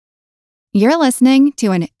You're listening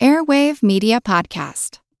to an Airwave Media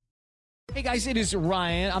Podcast. Hey guys, it is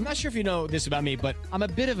Ryan. I'm not sure if you know this about me, but I'm a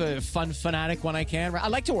bit of a fun fanatic when I can. I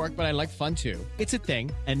like to work, but I like fun too. It's a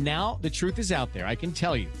thing. And now the truth is out there. I can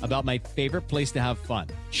tell you about my favorite place to have fun.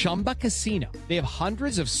 Chumba Casino. They have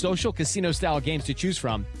hundreds of social casino style games to choose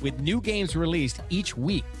from with new games released each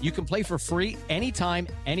week. You can play for free anytime,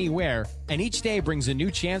 anywhere. And each day brings a new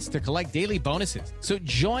chance to collect daily bonuses. So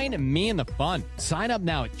join me in the fun. Sign up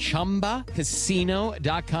now at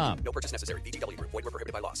ChumbaCasino.com. No purchase necessary. VGW Group. Void where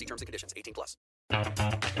prohibited by law. See terms and conditions. 18+.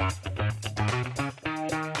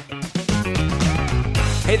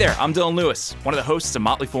 Hey there, I'm Dylan Lewis, one of the hosts of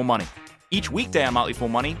Motley Fool Money. Each weekday on Motley Fool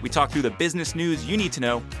Money, we talk through the business news you need to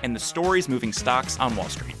know and the stories moving stocks on Wall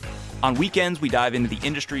Street. On weekends, we dive into the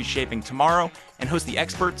industries shaping tomorrow and host the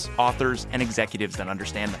experts, authors, and executives that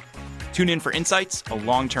understand them. Tune in for insights, a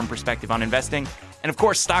long-term perspective on investing, and of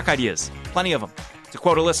course, stock ideas. Plenty of them. To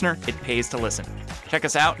quote a listener, it pays to listen. Check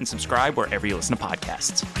us out and subscribe wherever you listen to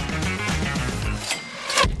podcasts.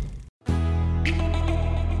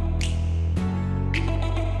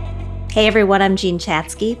 Hey everyone, I'm Jean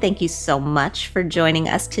Chatzky. Thank you so much for joining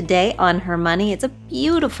us today on Her Money. It's a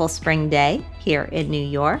beautiful spring day here in New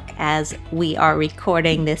York as we are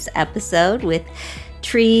recording this episode with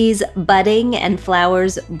trees budding and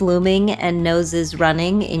flowers blooming and noses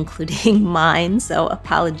running, including mine. So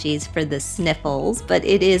apologies for the sniffles, but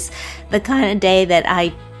it is the kind of day that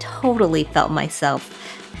I totally felt myself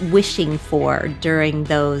wishing for during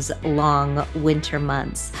those long winter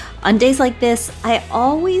months. On days like this, I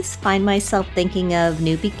always find myself thinking of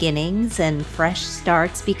new beginnings and fresh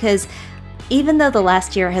starts because even though the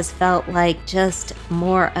last year has felt like just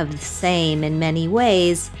more of the same in many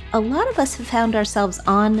ways, a lot of us have found ourselves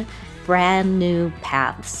on brand new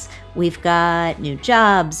paths. We've got new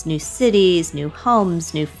jobs, new cities, new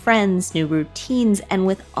homes, new friends, new routines, and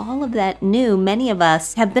with all of that new, many of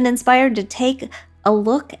us have been inspired to take a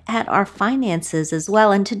look at our finances as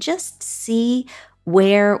well and to just see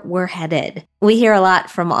where we're headed. We hear a lot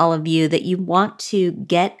from all of you that you want to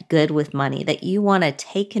get good with money, that you want to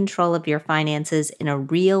take control of your finances in a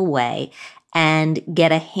real way and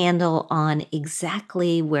get a handle on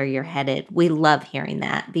exactly where you're headed. We love hearing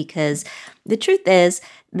that because the truth is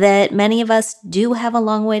that many of us do have a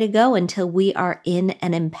long way to go until we are in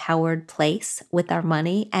an empowered place with our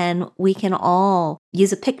money, and we can all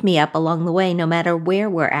use a pick-me-up along the way no matter where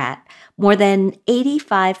we're at. More than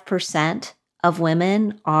 85% of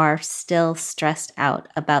women are still stressed out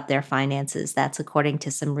about their finances. That's according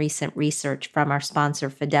to some recent research from our sponsor,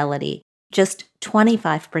 Fidelity. Just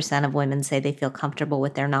 25% of women say they feel comfortable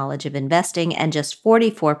with their knowledge of investing, and just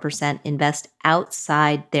 44% invest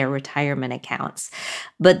outside their retirement accounts.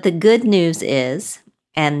 But the good news is,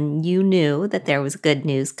 and you knew that there was good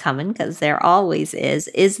news coming because there always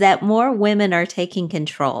is that more women are taking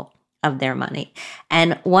control of their money.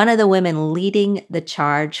 And one of the women leading the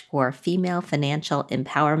charge for female financial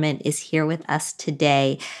empowerment is here with us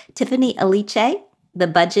today, Tiffany Aliche, the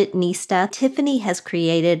Budgetnista. Tiffany has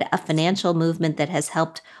created a financial movement that has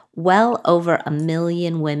helped well over 1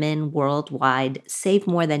 million women worldwide save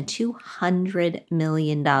more than $200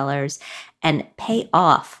 million and pay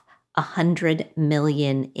off $100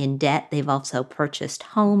 million in debt. They've also purchased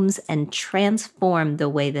homes and transformed the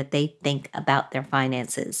way that they think about their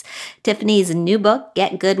finances. Tiffany's new book,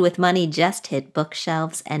 Get Good with Money, just hit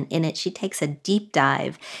bookshelves, and in it she takes a deep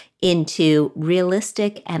dive into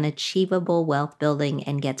realistic and achievable wealth building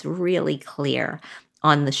and gets really clear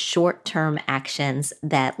on the short-term actions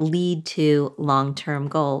that lead to long-term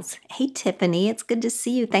goals. Hey, Tiffany, it's good to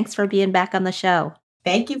see you. Thanks for being back on the show.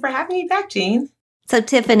 Thank you for having me back, Jean. So,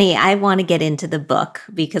 Tiffany, I want to get into the book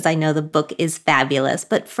because I know the book is fabulous.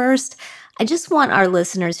 But first, I just want our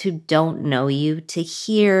listeners who don't know you to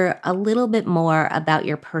hear a little bit more about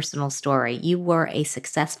your personal story. You were a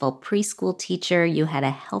successful preschool teacher, you had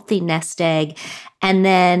a healthy nest egg, and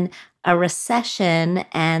then a recession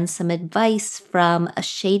and some advice from a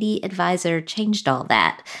shady advisor changed all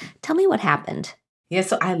that. Tell me what happened. Yeah,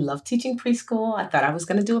 so I love teaching preschool. I thought I was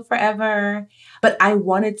going to do it forever, but I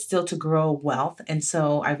wanted still to grow wealth. And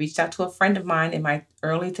so I reached out to a friend of mine in my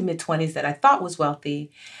early to mid 20s that I thought was wealthy.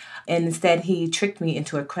 And instead, he tricked me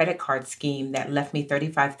into a credit card scheme that left me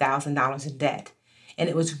 $35,000 in debt. And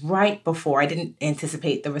it was right before, I didn't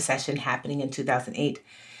anticipate the recession happening in 2008,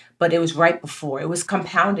 but it was right before. It was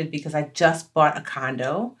compounded because I just bought a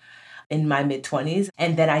condo in my mid-20s.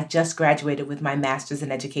 And then I just graduated with my master's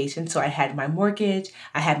in education. So I had my mortgage,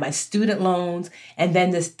 I had my student loans, and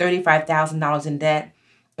then this $35,000 in debt.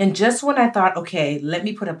 And just when I thought, okay, let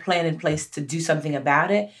me put a plan in place to do something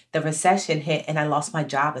about it, the recession hit and I lost my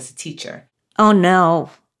job as a teacher. Oh no.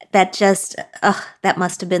 That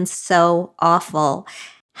must have been so awful.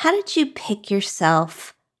 How did you pick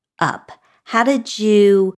yourself up? How did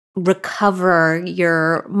you recover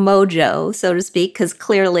your mojo, so to speak? Because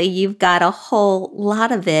clearly you've got a whole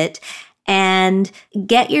lot of it, and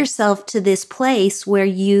get yourself to this place where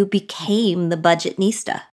you became the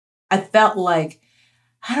Budgetnista. I felt like,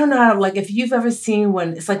 I don't know, like if you've ever seen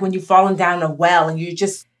when it's like when you've fallen down a well and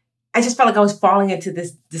I just felt like I was falling into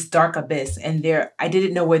this dark abyss, and I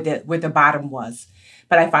didn't know where the bottom was.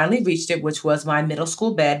 But I finally reached it, which was my middle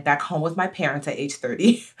school bed back home with my parents at age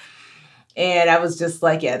 30. And I was just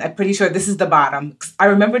like, yeah, I'm pretty sure this is the bottom. I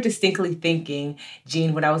remember distinctly thinking,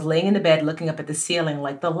 Jean, when I was laying in the bed looking up at the ceiling,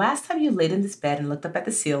 like the last time you laid in this bed and looked up at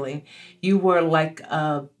the ceiling, you were like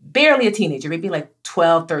barely a teenager, maybe like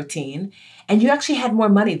 12, 13. And you actually had more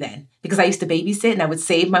money then, because I used to babysit and I would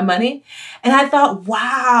save my money. And I thought,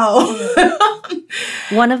 wow.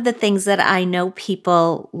 One of the things that I know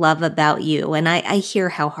people love about you, and I hear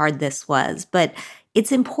how hard this was, but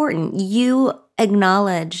it's important. You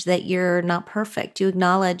acknowledge that you're not perfect. You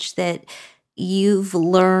acknowledge that you've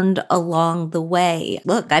learned along the way.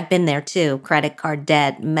 Look, I've been there too. Credit card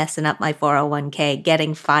debt, messing up my 401k,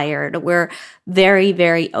 getting fired. We're very,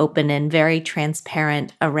 very open and very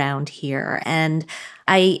transparent around here. And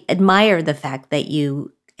I admire the fact that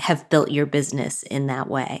you have built your business in that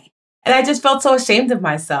way. And I just felt so ashamed of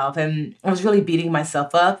myself, and I was really beating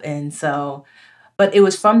myself up. But it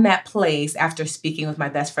was from that place, after speaking with my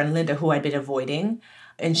best friend, Linda, who I'd been avoiding,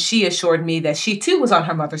 and she assured me that she too was on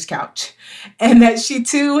her mother's couch, and that she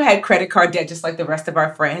too had credit card debt just like the rest of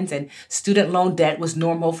our friends, and student loan debt was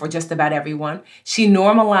normal for just about everyone. She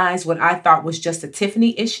normalized what I thought was just a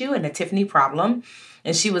Tiffany issue and a Tiffany problem.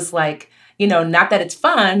 And she was like, not that it's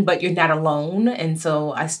fun, but you're not alone. And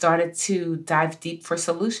so I started to dive deep for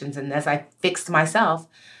solutions. And as I fixed myself,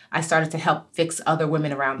 I started to help fix other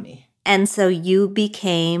women around me. And so you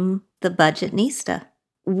became the Budgetnista.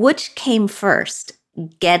 Which came first,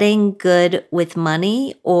 getting good with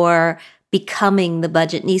money or becoming the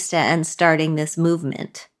Budgetnista and starting this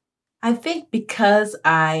movement? I think because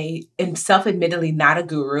I am self-admittedly not a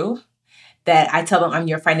guru, that I tell them I'm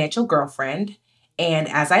your financial girlfriend. And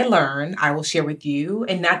as I learn, I will share with you.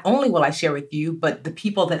 And not only will I share with you, but the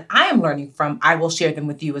people that I am learning from, I will share them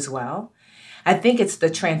with you as well. I think it's the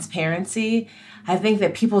transparency. I think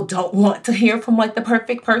that people don't want to hear from like the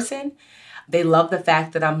perfect person. They love the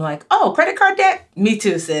fact that I'm like, oh, credit card debt? Me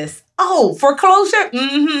too, sis. Oh, foreclosure?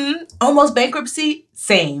 Mm-hmm. Almost bankruptcy?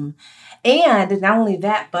 Same. And not only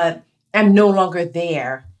that, but I'm no longer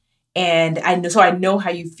there. And I know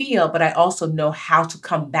how you feel, but I also know how to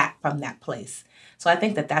come back from that place. So I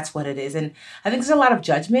think that that's what it is. And I think there's a lot of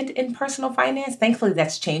judgment in personal finance. Thankfully,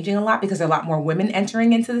 that's changing a lot because there are a lot more women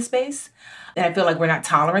entering into the space. And I feel like we're not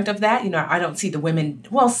tolerant of that. I don't see the women,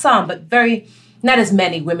 well, some, but not as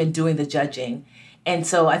many women doing the judging. And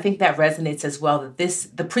so I think that resonates as well, that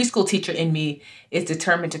the preschool teacher in me is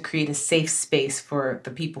determined to create a safe space for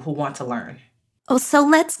the people who want to learn. Oh, so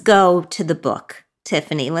let's go to the book,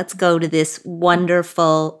 Tiffany. Let's go to this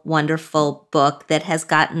wonderful, wonderful book that has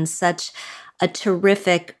gotten such a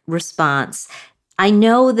terrific response. I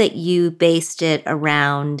know that you based it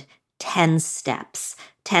around 10 steps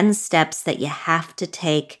that you have to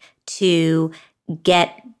take to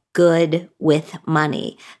get good with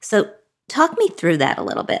money. So talk me through that a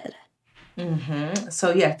little bit. Mm-hmm.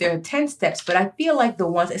 So yeah, there are 10 steps, but I feel like the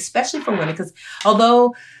ones, especially for women, because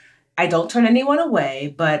although I don't turn anyone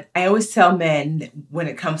away, but I always tell men when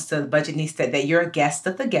it comes to the Budgetnista that you're a guest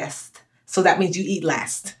of the guest. So that means you eat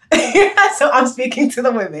last. So I'm speaking to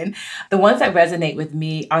the women. The ones that resonate with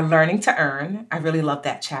me are learning to earn. I really love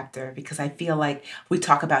that chapter because I feel like we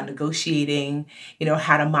talk about negotiating,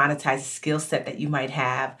 how to monetize a skill set that you might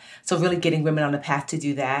have. So really getting women on the path to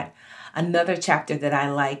do that. Another chapter that I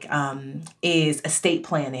like is estate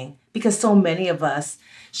planning, because so many of us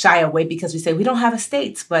shy away because we say we don't have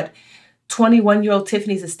estates, but 21-year-old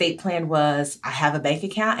Tiffany's estate plan was, I have a bank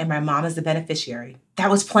account and my mom is the beneficiary. That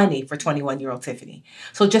was plenty for 21-year-old Tiffany.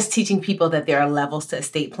 So just teaching people that there are levels to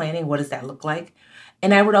estate planning. What does that look like?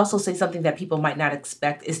 And I would also say something that people might not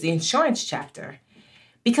expect is the insurance chapter,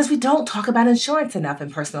 because we don't talk about insurance enough in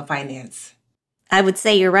personal finance. I would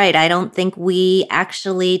say you're right. I don't think we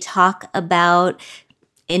actually talk about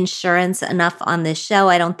insurance enough on this show.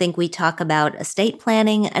 I don't think we talk about estate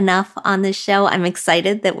planning enough on this show. I'm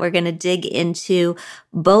excited that we're going to dig into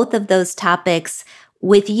both of those topics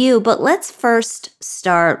with you. But let's first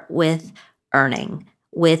start with earning,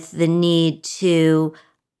 with the need to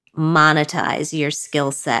monetize your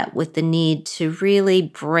skill set, with the need to really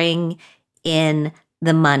bring in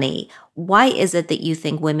the money. Why is it that you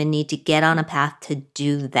think women need to get on a path to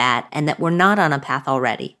do that and that we're not on a path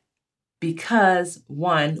already? Because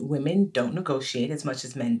one, women don't negotiate as much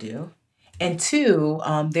as men do. And two,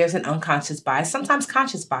 there's an unconscious bias, sometimes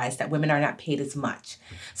conscious bias, that women are not paid as much.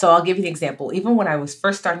 So I'll give you an example. Even when I was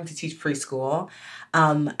first starting to teach preschool,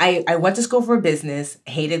 I went to school for business,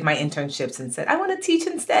 hated my internships, and said, I want to teach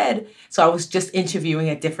instead. So I was just interviewing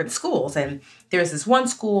at different schools. And there was this one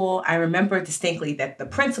school, I remember distinctly that the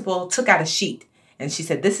principal took out a sheet. And she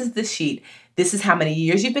said, this is the sheet. This is how many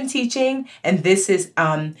years you've been teaching. And this is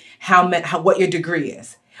what your degree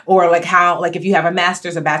is. Or like if you have a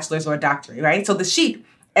master's, a bachelor's, or a doctorate, right? So the sheet,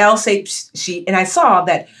 L-shaped sheet, and I saw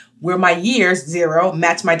that where my years, 0,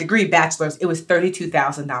 matched my degree, bachelor's, it was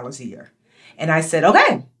 $32,000 a year. And I said,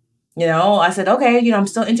 okay. I'm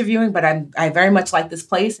still interviewing, but I very much like this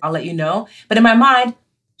place. I'll let you know. But in my mind,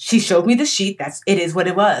 she showed me the sheet. It is what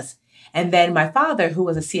it was. And then my father, who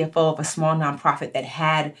was a CFO of a small nonprofit that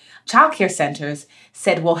had childcare centers,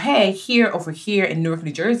 said, well, hey, over here in Newark,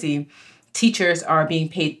 New Jersey, teachers are being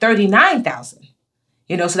paid $39,000,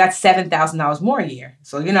 so that's $7,000 more a year.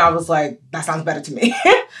 So, I was like, that sounds better to me.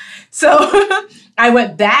 So I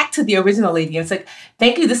went back to the original lady and said,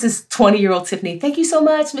 thank you. This is 20-year-old Tiffany. Thank you so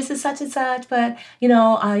much, Mrs. Such and Such. But,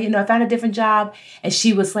 I found a different job. And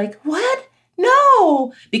she was like, what?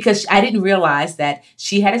 No, because I didn't realize that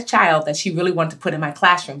she had a child that she really wanted to put in my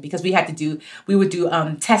classroom because we would do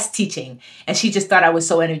test teaching. And she just thought I was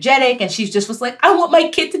so energetic. And she just was like, I want my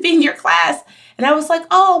kid to be in your class. And I was like,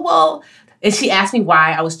 oh, well. And she asked me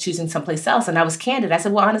why I was choosing someplace else. And I was candid. I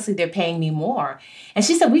said, well, honestly, they're paying me more. And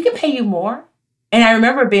she said, we can pay you more. And I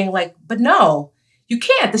remember being like, but no. You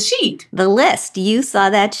can't, the sheet. The list. You saw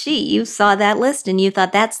that sheet. You saw that list and you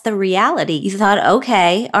thought that's the reality. You thought,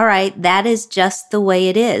 okay, all right, that is just the way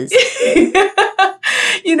it is.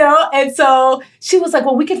 And so she was like,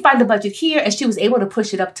 well, we can find the budget here. And she was able to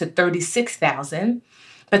push it up to $36,000.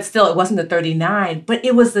 But still, it wasn't the 39. But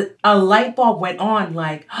it was a light bulb went on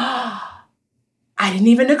like, I didn't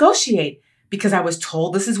even negotiate because I was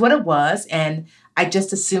told this is what it was. And I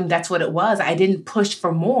just assumed that's what it was. I didn't push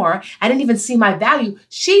for more. I didn't even see my value.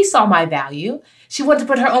 She saw my value. She wanted to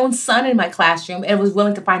put her own son in my classroom and was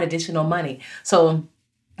willing to find additional money. So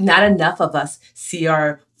not enough of us see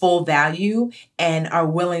our full value and are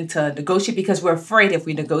willing to negotiate because we're afraid if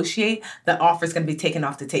we negotiate, the offer is going to be taken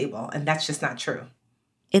off the table. And that's just not true.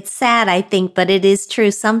 It's sad, I think, but it is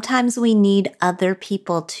true. Sometimes we need other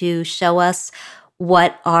people to show us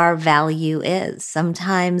what our value is.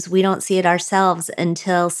 Sometimes we don't see it ourselves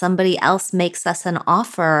until somebody else makes us an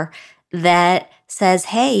offer that says,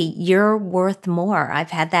 hey, you're worth more.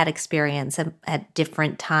 I've had that experience at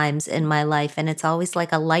different times in my life, and it's always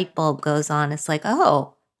like a light bulb goes on. It's like,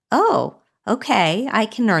 oh, okay, I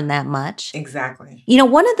can earn that much. Exactly.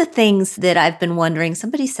 One of the things that I've been wondering,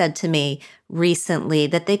 somebody said to me recently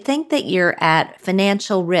that they think that you're at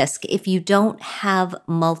financial risk if you don't have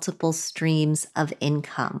multiple streams of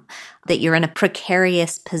income, that you're in a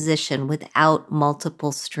precarious position without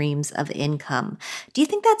multiple streams of income. Do you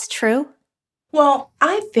think that's true? Well,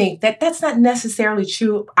 I think that that's not necessarily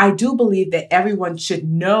true. I do believe that everyone should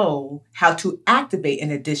know how to activate an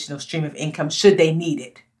additional stream of income should they need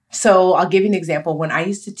it. So I'll give you an example. When I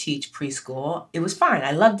used to teach preschool, it was fine.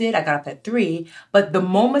 I loved it. I got up at 3. But the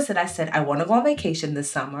moments that I said, I want to go on vacation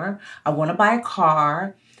this summer, I want to buy a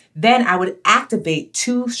car, then I would activate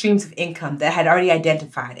 2 streams of income that I had already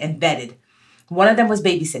identified and vetted. One of them was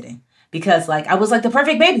babysitting. Because I was like the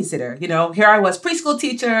perfect babysitter. Here I was, preschool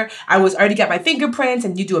teacher. I was already got my fingerprints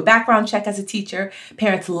and you do a background check as a teacher.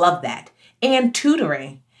 Parents love that. And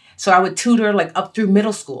tutoring. So I would tutor up through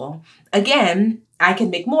middle school. Again, I can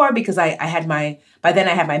make more because by then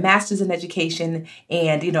I had my master's in education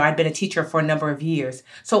and, I'd been a teacher for a number of years.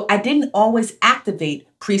 So I didn't always activate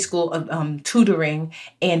preschool tutoring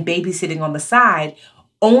and babysitting on the side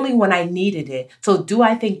only when I needed it. So do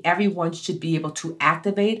I think everyone should be able to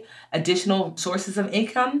activate additional sources of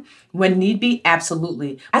income when need be?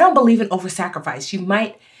 Absolutely. I don't believe in over-sacrifice. You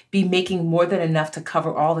might be making more than enough to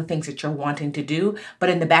cover all the things that you're wanting to do, but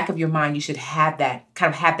in the back of your mind, you should have that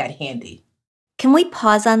handy. Can we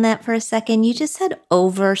pause on that for a second? You just said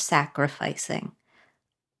over-sacrificing.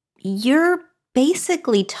 You're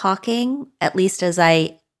basically talking, at least as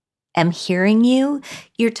I am hearing you,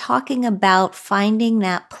 you're talking about finding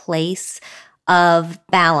that place of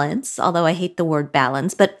balance, although I hate the word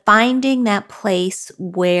balance, but finding that place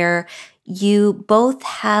where you both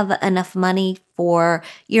have enough money for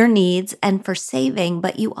your needs and for saving,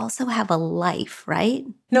 but you also have a life, right?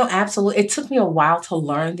 No, absolutely. It took me a while to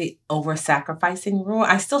learn the over-sacrificing rule.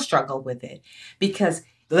 I still struggle with it because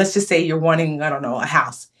let's just say you're wanting, a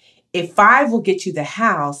house. if 5 will get you the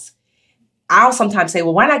house, I'll sometimes say,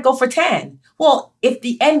 well, why not go for 10? Well, if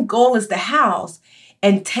the end goal is the house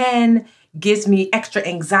and 10 gives me extra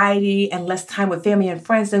anxiety and less time with family and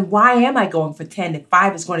friends, then why am I going for 10 if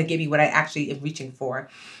 5 is going to give me what I actually am reaching for?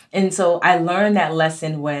 And so I learned that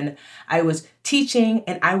lesson when I was teaching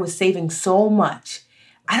and I was saving so much.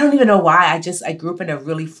 I don't even know why. I grew up in a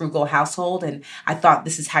really frugal household and I thought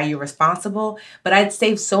this is how you're responsible. But I'd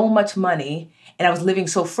saved so much money and I was living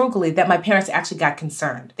so frugally that my parents actually got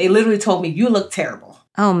concerned. They literally told me, you look terrible.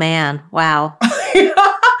 Oh, man. Wow. And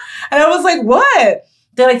I was like, what?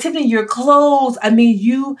 They're like, Tiffany, your clothes. I mean,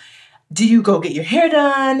 do you go get your hair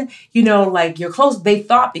done? Like your clothes. They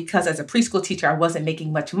thought because as a preschool teacher, I wasn't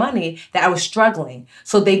making much money that I was struggling.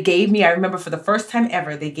 So they gave me, I remember for the first time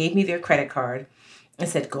ever, they gave me their credit card and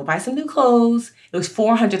said, go buy some new clothes. It was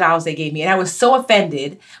 $400 they gave me. And I was so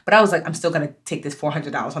offended, but I was like, I'm still going to take this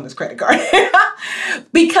 $400 on this credit card.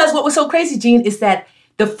 Because what was so crazy, Jean, is that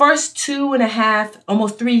the first 2.5,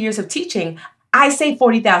 almost 3 years of teaching, I saved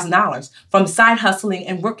 $40,000 from side hustling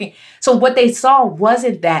and working. So what they saw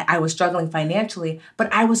wasn't that I was struggling financially,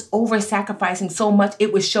 but I was over-sacrificing so much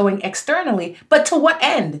it was showing externally. But to what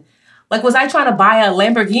end? Like, was I trying to buy a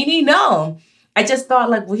Lamborghini? No. I just thought,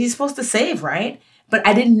 like, well, he's supposed to save, right? But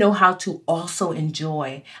I didn't know how to also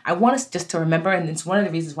enjoy. I want us just to remember, and it's one of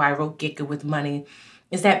the reasons why I wrote Get Good with Money,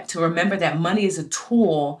 is that to remember that money is a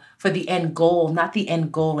tool for the end goal, not the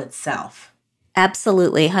end goal itself.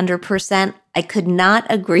 Absolutely, 100%. I could not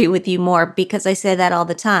agree with you more because I say that all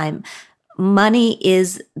the time. Money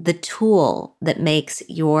is the tool that makes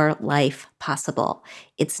your life possible.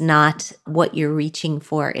 It's not what you're reaching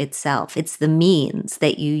for itself. It's the means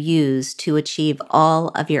that you use to achieve all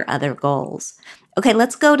of your other goals. Okay,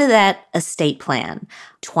 let's go to that estate plan.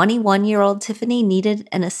 21-year-old Tiffany needed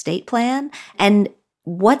an estate plan. And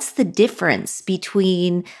what's the difference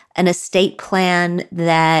between an estate plan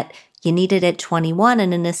that you needed at 21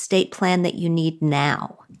 and an estate plan that you need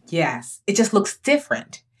now? Yes, it just looks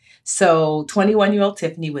different. So 21-year-old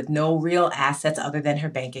Tiffany with no real assets other than her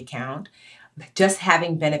bank account, just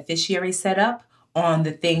having beneficiaries set up on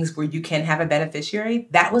the things where you can have a beneficiary,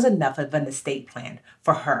 that was enough of an estate plan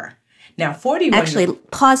for her. Now, 41... Actually,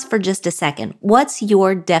 pause for just a second. What's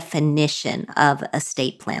your definition of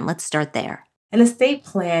estate plan? Let's start there. An estate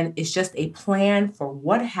plan is just a plan for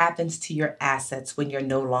what happens to your assets when you're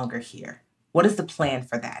no longer here. What is the plan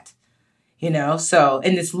for that? So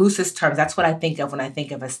in its loosest terms, that's what I think of when I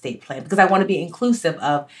think of estate plan, because I want to be inclusive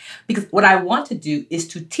because what I want to do is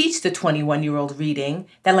to teach the 21-year-old reading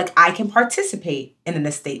that, like, I can participate in an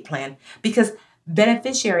estate plan, because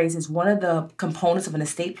beneficiaries is one of the components of an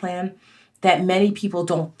estate plan that many people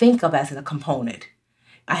don't think of as a component.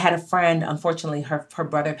 I had a friend, unfortunately, her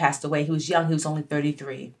brother passed away. He was young. He was only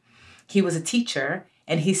 33. He was a teacher,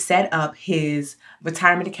 and he set up his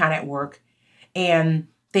retirement account at work. And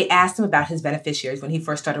they asked him about his beneficiaries when he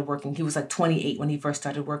first started working. He was like 28 when he first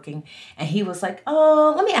started working. And he was like,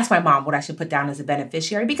 oh, let me ask my mom what I should put down as a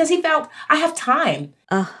beneficiary, because he felt, I have time.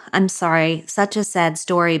 I'm sorry. Such a sad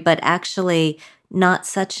story, but actually not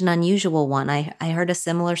such an unusual one. I heard a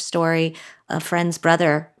similar story. A friend's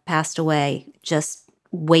brother passed away just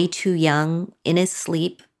way too young in his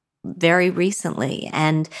sleep very recently.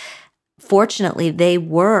 And fortunately, they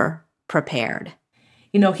were prepared.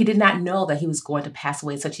 He did not know that he was going to pass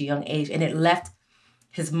away at such a young age. And it left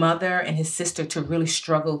his mother and his sister to really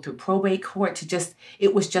struggle through probate court.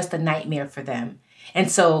 It was just a nightmare for them.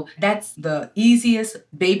 And so that's the easiest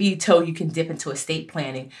baby toe you can dip into estate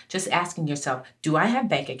planning. Just asking yourself, do I have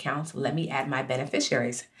bank accounts? Let me add my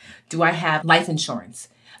beneficiaries. Do I have life insurance?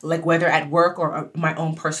 Like whether at work or my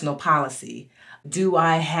own personal policy? Do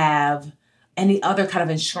I have any other kind of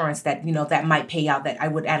insurance that, that might pay out that I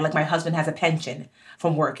would add? Like my husband has a pension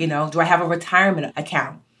from work, do I have a retirement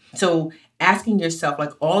account? So asking yourself, like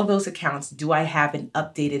all of those accounts, do I have an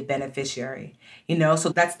updated beneficiary? So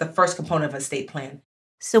that's the first component of a estate plan.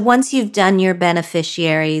 So once you've done your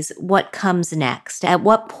beneficiaries, what comes next? At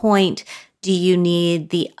what point do you need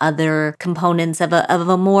the other components of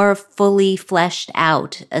a more fully fleshed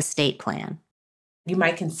out estate plan? You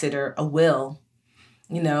might consider a will,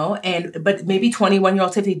 but maybe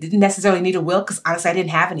 21-year-old Tiffany didn't necessarily need a will because honestly, I didn't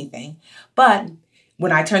have anything. But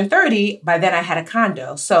when I turned 30, by then I had a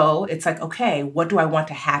condo. So it's like, okay, what do I want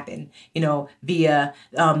to happen, via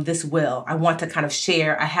this will? I want to kind of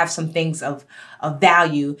share. I have some things of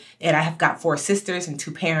value, and I have got 4 sisters and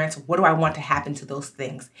 2 parents. What do I want to happen to those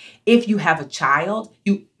things? If you have a child,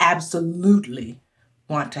 you absolutely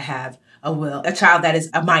want to have a will, a child that is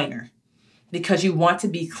a minor, because you want to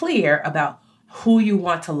be clear about who you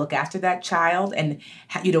want to look after that child and,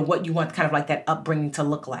 what you want kind of like that upbringing to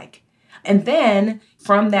look like. And then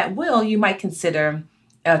from that will, you might consider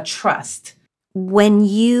a trust. When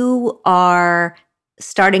you are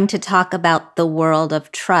starting to talk about the world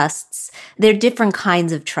of trusts, there are different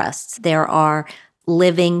kinds of trusts. There are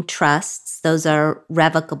living trusts. Those are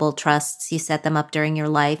revocable trusts. You set them up during your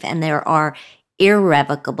life. And there are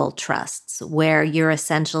irrevocable trusts where you're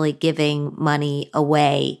essentially giving money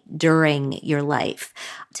away during your life.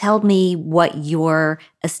 Tell me what your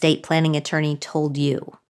estate planning attorney told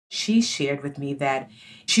you. She shared with me that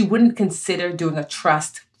she wouldn't consider doing a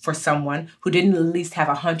trust for someone who didn't at least have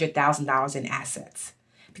 $100,000 in assets.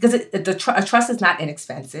 Because a trust is not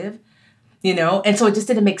inexpensive, and so it just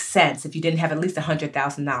didn't make sense if you didn't have at least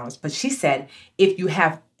 $100,000. But she said, if you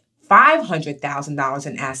have $500,000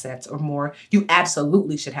 in assets or more, you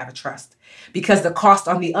absolutely should have a trust, because the cost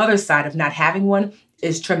on the other side of not having one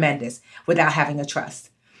is tremendous without having a trust.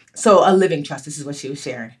 So a living trust, this is what she was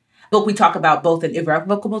sharing. But we talk about both an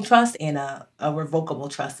irrevocable trust and a revocable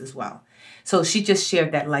trust as well. So she just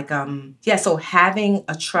shared that so having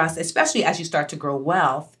a trust, especially as you start to grow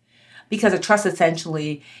wealth, because a trust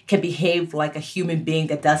essentially can behave like a human being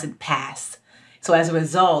that doesn't pass. So as a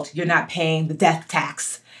result, you're not paying the death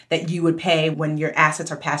tax that you would pay when your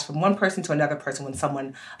assets are passed from one person to another person when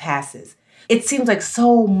someone passes. It seems like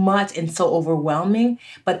so much and so overwhelming,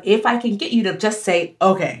 but if I can get you to just say,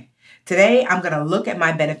 okay, today I'm going to look at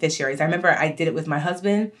my beneficiaries. I remember I did it with my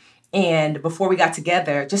husband, and before we got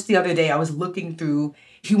together, just the other day, I was looking through,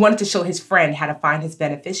 he wanted to show his friend how to find his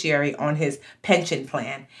beneficiary on his pension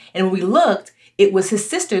plan. And when we looked, it was his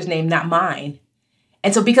sister's name, not mine.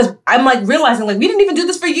 And so because I'm realizing we didn't even do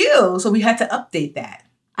this for you. So we had to update that.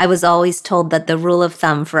 I was always told that the rule of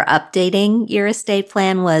thumb for updating your estate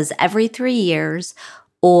plan was every 3 years,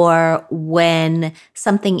 or when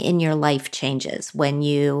something in your life changes, when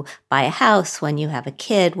you buy a house, when you have a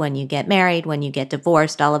kid, when you get married, when you get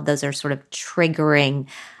divorced. All of those are sort of triggering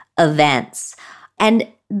events. And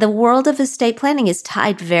the world of estate planning is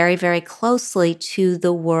tied very, very closely to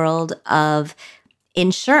the world of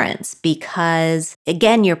insurance, because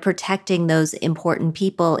again, you're protecting those important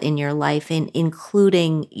people in your life,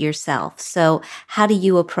 including yourself. So how do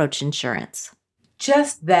you approach insurance?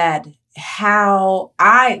 Just that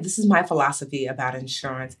this is my philosophy about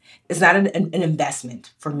insurance. It's not an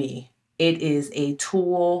investment for me. It is a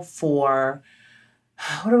tool for,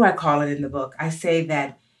 what do I call it in the book? I say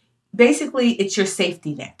that basically it's your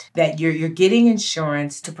safety net, that you're getting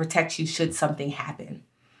insurance to protect you should something happen.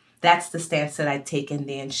 That's the stance that I take in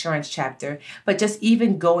the insurance chapter. But just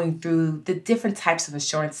even going through the different types of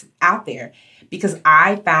insurance out there, because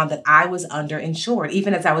I found that I was underinsured,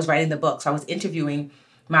 even as I was writing the book. So I was interviewing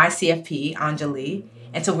my CFP, Anjali,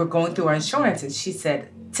 and so we're going through our insurance, and she said,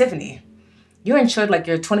 Tiffany, you're insured like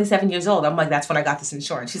you're 27 years old. I'm like, that's when I got this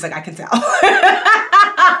insurance. She's like, I can tell.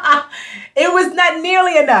 It was not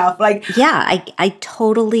nearly enough. Yeah, I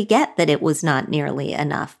totally get that it was not nearly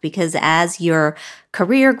enough, because as your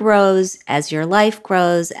career grows, as your life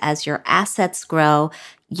grows, as your assets grow,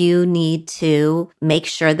 you need to make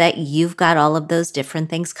sure that you've got all of those different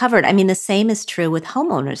things covered. I mean, the same is true with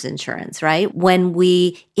homeowners insurance, right? When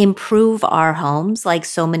we improve our homes, like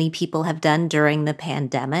so many people have done during the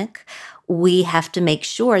pandemic, we have to make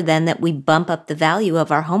sure then that we bump up the value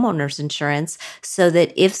of our homeowners insurance so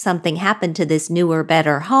that if something happened to this newer,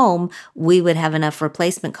 better home, we would have enough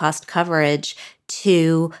replacement cost coverage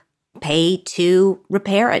to pay to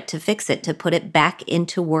repair it, to fix it, to put it back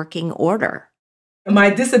into working order.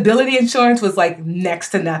 My disability insurance was next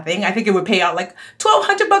to nothing. I think it would pay out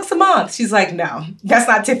 $1,200 a month. She's like, no, that's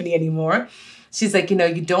not Tiffany anymore. She's like,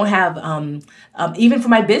 you don't have, even for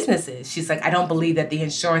my businesses, she's like, I don't believe that the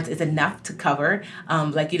insurance is enough to cover,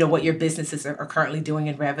 what your businesses are currently doing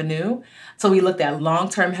in revenue. So we looked at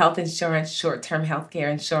long-term health insurance, short-term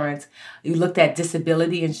healthcare insurance. We looked at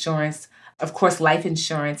disability insurance, of course, life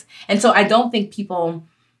insurance. And so I don't think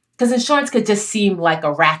because insurance could just seem like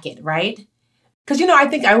a racket, right? Because,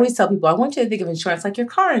 I always tell people, I want you to think of insurance like your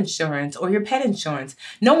car insurance or your pet insurance.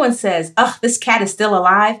 No one says, oh, this cat is still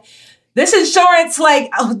alive. This insurance,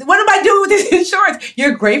 what am I doing with this insurance?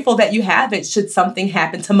 You're grateful that you have it should something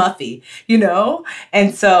happen to Muffy,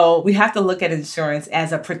 And so we have to look at insurance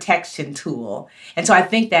as a protection tool. And so I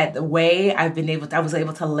think that the way I was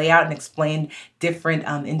able to lay out and explain different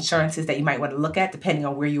insurances that you might want to look at depending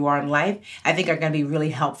on where you are in life, I think are going to be really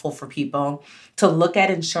helpful for people to look at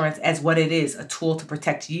insurance as what it is, a tool to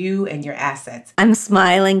protect you and your assets. I'm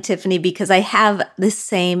smiling, Tiffany, because I have the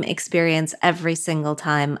same experience every single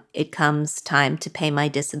time it comes time to pay my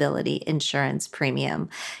disability insurance premium.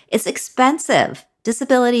 It's expensive.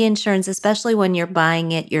 Disability insurance, especially when you're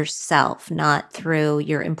buying it yourself, not through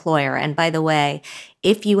your employer. And by the way,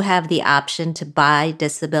 if you have the option to buy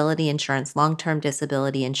disability insurance, long-term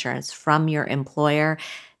disability insurance from your employer,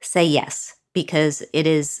 say yes, because it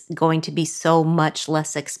is going to be so much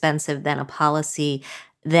less expensive than a policy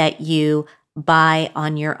that you buy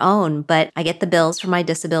on your own. But I get the bills for my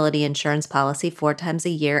disability insurance policy 4 times a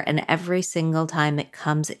year, and every single time it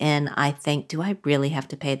comes in, I think, do I really have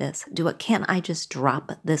to pay this? Can't I just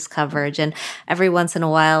drop this coverage? And every once in a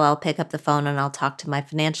while, I'll pick up the phone and I'll talk to my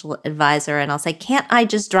financial advisor and I'll say, can't I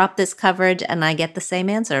just drop this coverage? And I get the same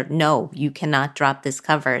answer. No, you cannot drop this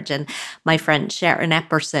coverage. And my friend Sharon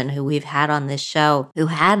Epperson, who we've had on this show, who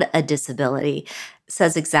had a disability,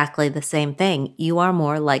 says exactly the same thing. You are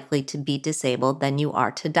more likely to be disabled than you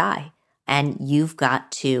are to die. And you've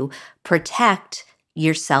got to protect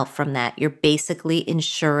yourself from that. You're basically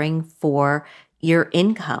insuring for your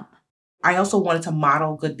income. I also wanted to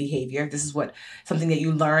model good behavior. This is something that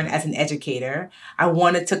you learn as an educator. I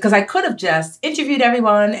wanted to, because I could have just interviewed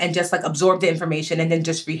everyone and just like absorbed the information and then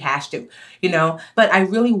just rehashed it, But I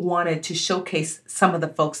really wanted to showcase some of the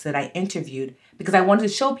folks that I interviewed because I wanted to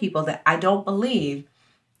show people that I don't believe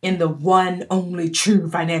in the one only true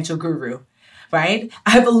financial guru, right?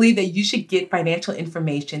 I believe that you should get financial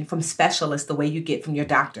information from specialists the way you get from your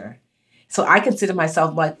doctor. So I consider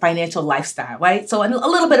myself like financial lifestyle, right? So a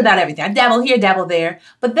little bit about everything. I dabble here, dabble there.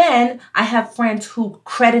 But then I have friends who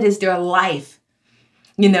credit is their life,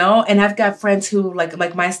 and I've got friends who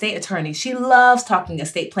like my estate attorney. She loves talking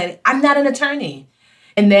estate planning. I'm not an attorney.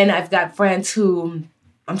 And then I've got friends who,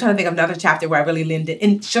 I'm trying to think of another chapter where I really leaned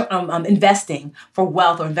in investing for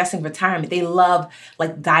wealth or investing retirement. They love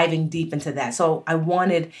like diving deep into that. So I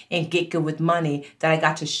wanted in Get Good with Money that I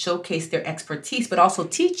got to showcase their expertise, but also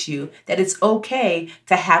teach you that it's okay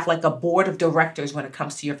to have like a board of directors when it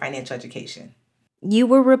comes to your financial education. You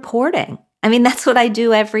were reporting. I mean, that's what I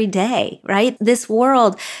do every day, right? This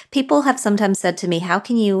world, people have sometimes said to me, how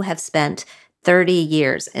can you have spent 30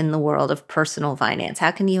 years in the world of personal finance?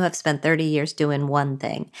 How can you have spent 30 years doing one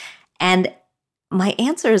thing? And my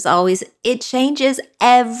answer is always, it changes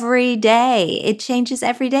every day. It changes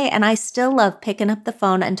every day. And I still love picking up the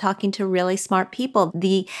phone and talking to really smart people,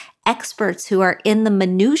 the experts who are in the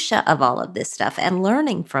minutia of all of this stuff and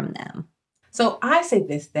learning from them. So I say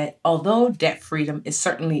this, that although debt freedom is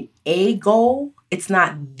certainly a goal, it's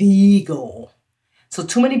not the goal. So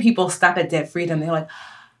too many people stop at debt freedom. They're like,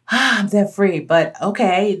 I'm debt free, but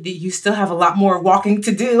okay, you still have a lot more walking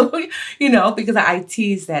to do, because I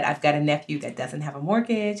tease that I've got a nephew that doesn't have a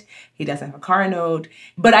mortgage. He doesn't have a car note,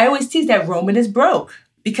 but I always tease that Roman is broke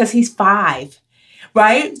because he's 5,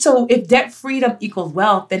 right? So if debt freedom equals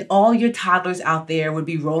wealth, then all your toddlers out there would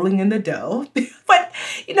be rolling in the dough, but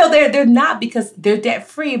they're not because they're debt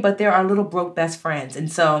free, but they're our little broke best friends.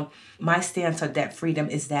 And so my stance on debt freedom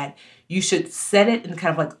is that you should set it and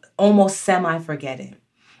kind of like almost semi-forget it.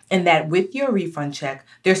 And that with your refund check,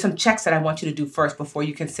 there's some checks that I want you to do first before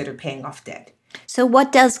you consider paying off debt. So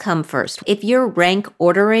what does come first? If you're rank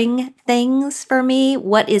ordering things for me,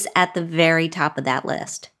 what is at the very top of that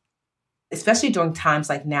list? Especially during times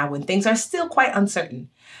like now when things are still quite uncertain,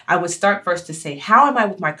 I would start first to say, how am I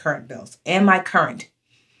with my current bills? Am I current?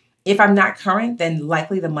 If I'm not current, then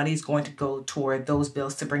likely the money is going to go toward those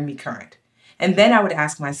bills to bring me current. And then I would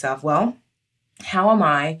ask myself, well, how am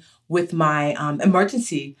I with my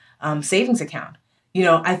emergency savings account?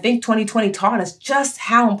 I think 2020 taught us just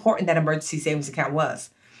how important that emergency savings account was.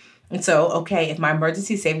 And so, okay, if my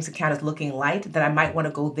emergency savings account is looking light, then I might want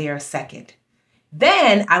to go there second.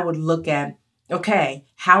 Then I would look at, okay,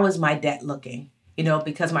 how is my debt looking?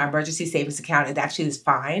 Because my emergency savings account, it actually is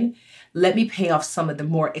fine. Let me pay off some of the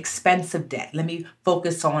more expensive debt. Let me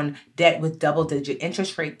focus on debt with double-digit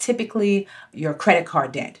interest rate, typically your credit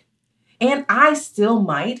card debt. And I still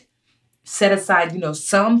might set aside,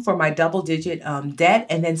 some for my double-digit debt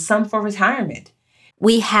and then some for retirement.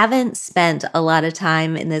 We haven't spent a lot of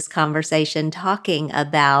time in this conversation talking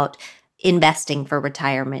about investing for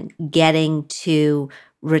retirement, getting to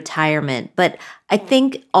retirement. But I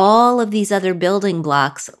think all of these other building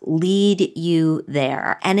blocks lead you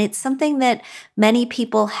there. And it's something that many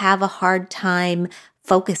people have a hard time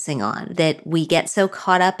focusing on, that we get so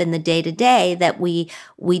caught up in the day-to-day that we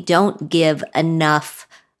don't give enough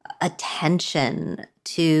attention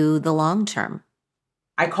to the long term.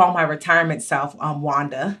 I call my retirement self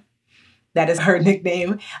Wanda. That is her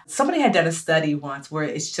nickname. Somebody had done a study once where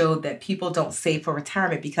it showed that people don't save for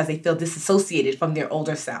retirement because they feel disassociated from their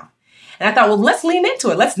older self. And I thought, well, let's lean into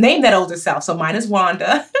it. Let's name that older self. So mine is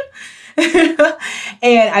Wanda. And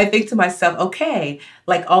I think to myself, okay,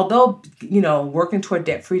 like although, working toward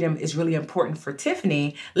debt freedom is really important for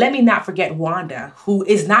Tiffany, let me not forget Wanda, who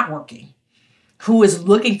is not working, who is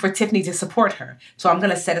looking for Tiffany to support her. So I'm going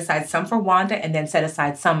to set aside some for Wanda and then set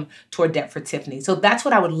aside some toward debt for Tiffany. So that's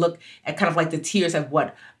what I would look at, kind of like the tiers of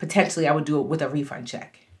what potentially I would do with a refund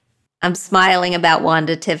check. I'm smiling about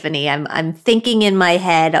Wanda Tiffany. I'm thinking in my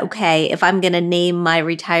head, okay, if I'm going to name my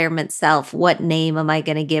retirement self, what name am I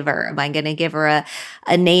going to give her? Am I going to give her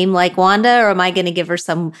a name like Wanda, or am I going to give her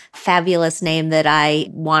some fabulous name that I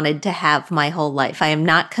wanted to have my whole life? I am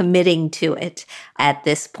not committing to it at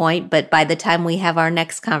this point, but by the time we have our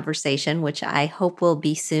next conversation, which I hope will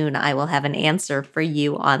be soon, I will have an answer for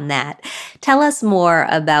you on that. Tell us more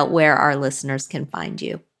about where our listeners can find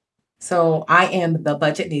you. So I am the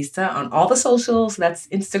Budgetnista on all the socials. That's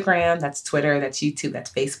Instagram, that's Twitter, that's YouTube, that's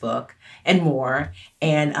Facebook, and more.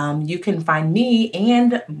 And you can find me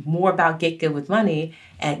and more about Get Good with Money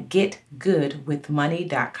at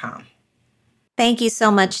getgoodwithmoney.com. Thank you so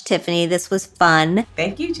much, Tiffany. This was fun.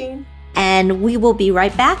 Thank you, Jean. And we will be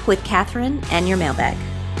right back with Catherine and your mailbag.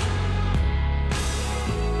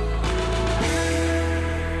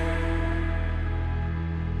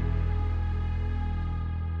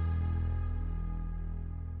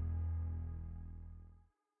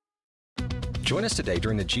 Join us today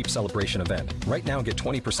during the Jeep Celebration event. Right now, get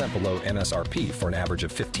 20% below MSRP for an average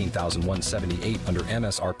of $15,178 under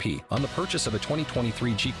MSRP on the purchase of a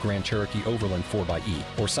 2023 Jeep Grand Cherokee Overland 4xE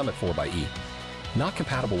or Summit 4xE. Not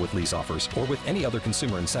compatible with lease offers or with any other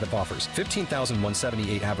consumer incentive offers.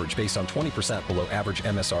 $15,178 average based on 20% below average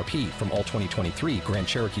MSRP from all 2023 Grand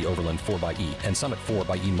Cherokee Overland 4xE and Summit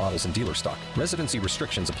 4xE models in dealer stock. Residency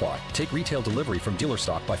restrictions apply. Take retail delivery from dealer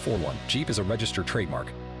stock by 4/1. Jeep is a registered trademark.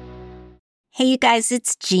 Hey, you guys,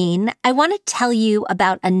 it's Jean. I want to tell you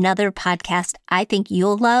about another podcast I think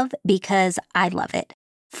you'll love because I love it.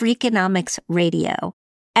 Freakonomics Radio.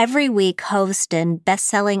 Every week, host and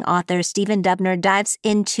best-selling author Stephen Dubner dives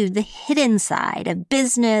into the hidden side of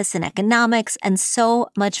business and economics and so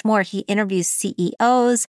much more. He interviews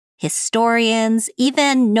CEOs, historians,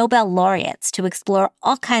 even Nobel laureates to explore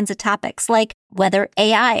all kinds of topics like whether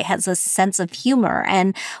AI has a sense of humor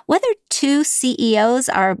and whether two CEOs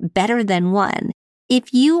are better than one.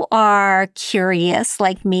 If you are curious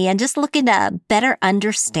like me and just looking to better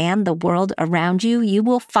understand the world around you, you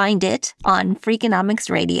will find it on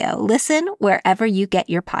Freakonomics Radio. Listen wherever you get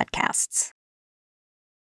your podcasts.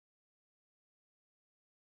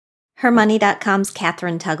 HerMoney.com's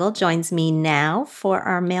Catherine Tuggle joins me now for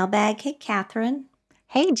our mailbag. Hey, Catherine.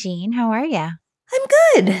 Hey, Jean. How are you? I'm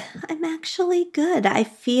good. I'm actually good. I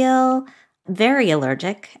feel very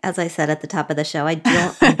allergic, as I said at the top of the show. I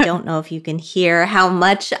don't know if you can hear how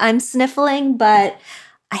much I'm sniffling, but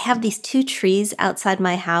I have these two trees outside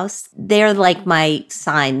my house. They're like my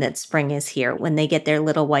sign that spring is here when they get their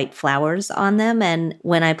little white flowers on them. And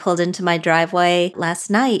when I pulled into my driveway last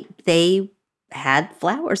night, they had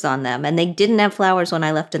flowers on them, and they didn't have flowers when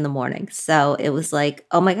I left in the morning. So it was like,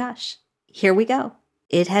 oh my gosh, here we go.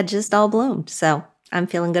 It had just all bloomed. So I'm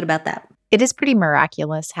feeling good about that. It is pretty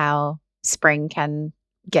miraculous how spring can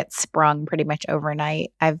get sprung pretty much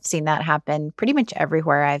overnight. I've seen that happen pretty much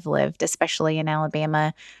everywhere I've lived, especially in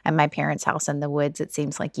Alabama. At my parents' house in the woods, it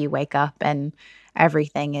seems like you wake up and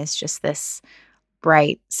everything is just this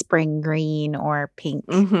bright spring green or pink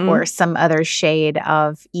or some other shade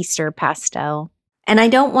of Easter pastel. And I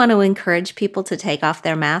don't want to encourage people to take off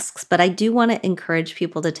their masks, but I do want to encourage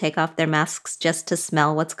people to take off their masks just to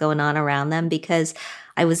smell what's going on around them, because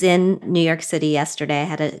I was in New York City yesterday. I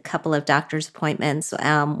had a couple of doctor's appointments,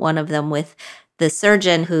 one of them with the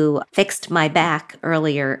surgeon who fixed my back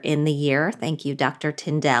earlier in the year. Thank you, Dr.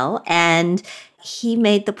 Tyndall. And he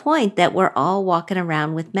made the point that we're all walking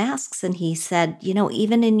around with masks. And he said,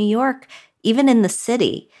 even in New York, even in the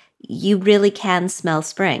city, you really can smell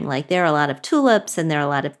spring. Like there are a lot of tulips and there are a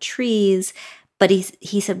lot of trees. But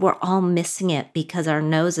he said we're all missing it because our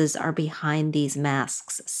noses are behind these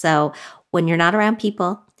masks. So when you're not around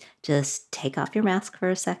people, just take off your mask for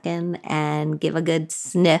a second and give a good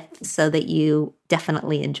sniff so that you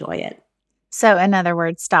definitely enjoy it. So in other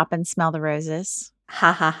words, stop and smell the roses.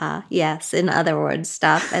 Ha ha ha. Yes. In other words,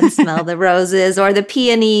 stop and smell the roses or the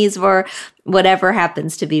peonies or whatever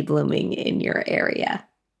happens to be blooming in your area.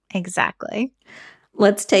 Exactly.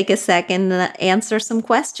 Let's take a second and answer some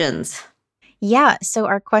questions. Yeah. So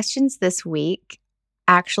our questions this week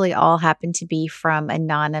actually all happen to be from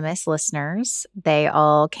anonymous listeners. They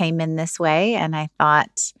all came in this way, and I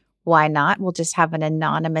thought, why not? We'll just have an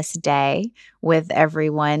anonymous day with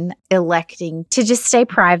everyone electing to just stay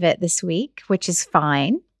private this week, which is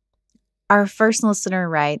fine. Our first listener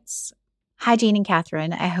writes, Hi, Jean and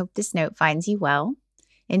Catherine. I hope this note finds you well.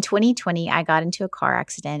 In 2020, I got into a car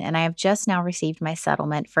accident and I have just now received my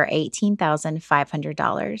settlement for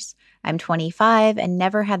 $18,500. I'm 25 and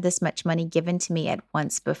never had this much money given to me at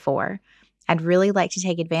once before. I'd really like to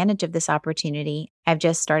take advantage of this opportunity. I've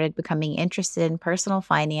just started becoming interested in personal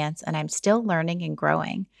finance and I'm still learning and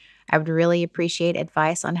growing. I would really appreciate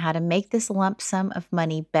advice on how to make this lump sum of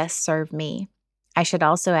money best serve me. I should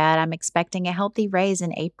also add I'm expecting a healthy raise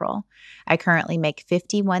in April. I currently make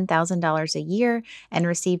 $51,000 a year and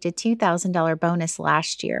received a $2,000 bonus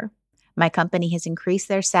last year. My company has increased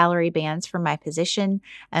their salary bands for my position,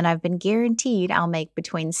 and I've been guaranteed I'll make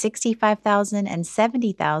between $65,000 and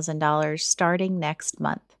 $70,000 starting next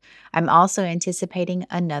month. I'm also anticipating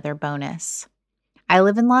another bonus. I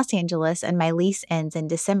live in Los Angeles and my lease ends in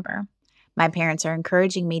December. My parents are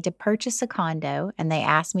encouraging me to purchase a condo, and they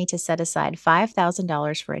asked me to set aside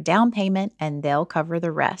 $5,000 for a down payment, and they'll cover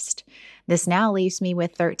the rest. This now leaves me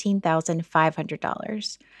with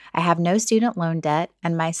 $13,500. I have no student loan debt,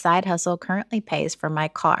 and my side hustle currently pays for my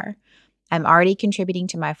car. I'm already contributing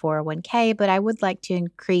to my 401k, but I would like to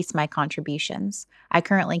increase my contributions. I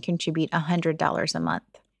currently contribute $100 a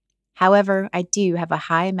month. However, I do have a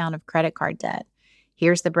high amount of credit card debt.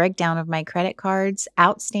 Here's the breakdown of my credit cards'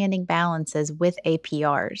 outstanding balances with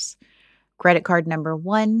APRs. Credit card number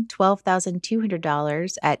 1,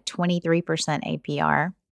 $12,200 at 23%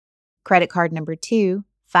 APR. Credit card number 2,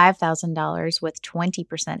 $5,000 with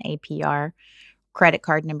 20% APR. Credit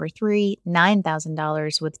card number 3,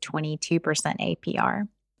 $9,000 with 22% APR.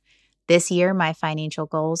 This year, my financial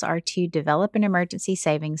goals are to develop an emergency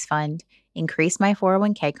savings fund, increase my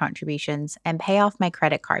 401k contributions, and pay off my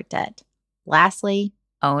credit card debt. Lastly,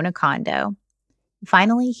 own a condo.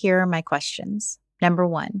 Finally, here are my questions. Number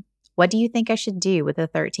 1, what do you think I should do with the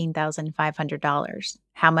 $13,500?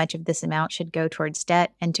 How much of this amount should go towards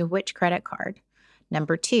debt and to which credit card?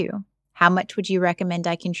 Number 2, how much would you recommend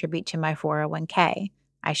I contribute to my 401k?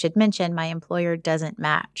 I should mention my employer doesn't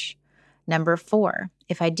match. Number 4,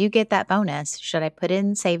 if I do get that bonus, should I put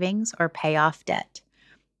in savings or pay off debt?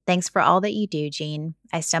 Thanks for all that you do, Jean.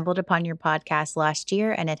 I stumbled upon your podcast last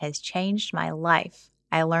year and it has changed my life.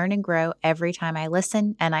 I learn and grow every time I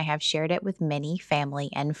listen, and I have shared it with many family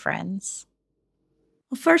and friends.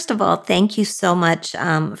 Well, first of all, thank you so much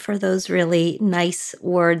for those really nice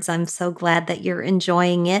words. I'm so glad that you're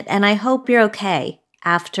enjoying it, and I hope you're okay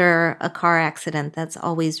after a car accident. That's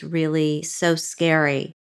always really so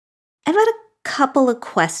scary. I've got a couple of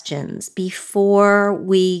questions before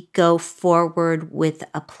we go forward with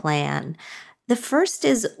a plan. The first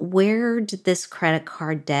is, where did this credit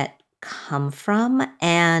card debt come from?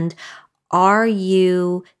 And are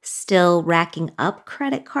you still racking up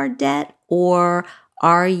credit card debt, or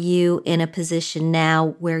are you in a position now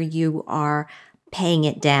where you are paying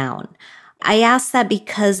it down? I ask that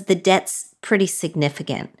because the debt's pretty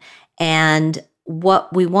significant, and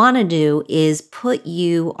what we want to do is put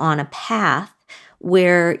you on a path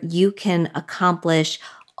where you can accomplish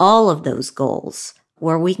all of those goals,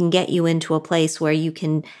 where we can get you into a place where you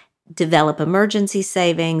can develop emergency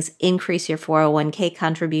savings, increase your 401k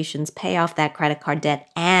contributions, pay off that credit card debt,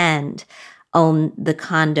 and own the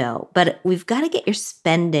condo. But we've got to get your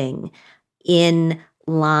spending in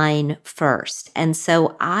line first. And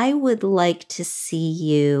so I would like to see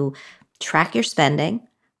you track your spending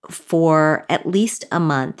for at least a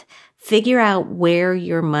month. Figure out where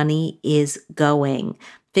your money is going.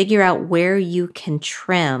 Figure out where you can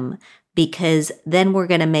trim, because then we're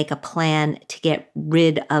going to make a plan to get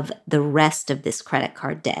rid of the rest of this credit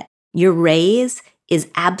card debt. Your raise is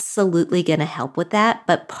absolutely going to help with that.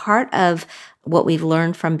 But part of what we've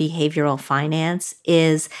learned from behavioral finance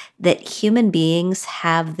is that human beings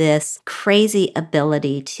have this crazy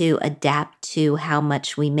ability to adapt to how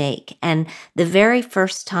much we make. And the very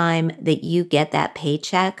first time that you get that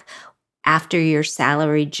paycheck, after your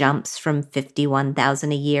salary jumps from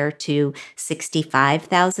 $51,000 a year to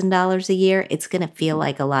 $65,000 a year, it's going to feel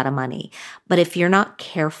like a lot of money. But if you're not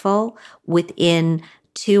careful, within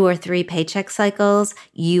 2 or 3 paycheck cycles,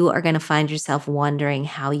 you are going to find yourself wondering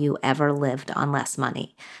how you ever lived on less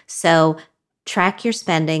money. So track your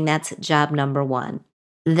spending. That's job number 1.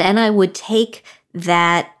 Then I would take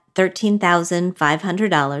that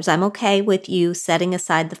 $13,500. I'm okay with you setting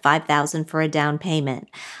aside the $5,000 for a down payment.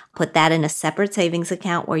 Put that in a separate savings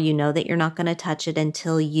account where you know that you're not going to touch it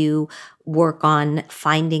until you work on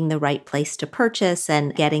finding the right place to purchase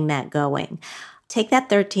and getting that going. Take that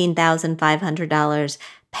 $13,500,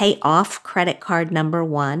 pay off credit card number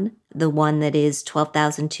 1, the one that is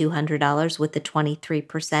 $12,200 with the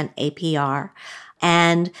 23% APR,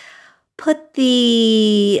 and put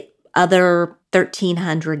the other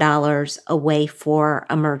 $1,300 away for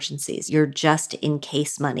emergencies, your just in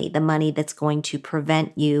case money, the money that's going to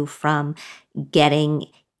prevent you from getting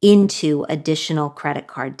into additional credit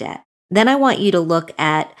card debt. Then I want you to look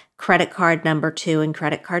at credit card number 2 and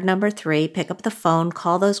credit card number 3, pick up the phone,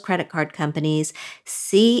 call those credit card companies,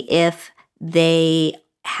 see if they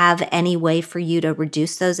have any way for you to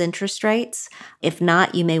reduce those interest rates. If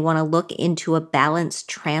not, you may want to look into a balance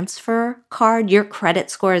transfer card. Your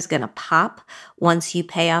credit score is going to pop once you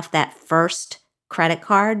pay off that first credit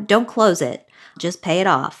card. Don't close it, just pay it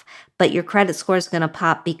off. But your credit score is going to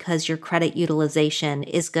pop because your credit utilization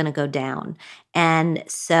is going to go down. And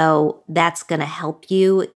so that's going to help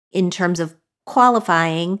you in terms of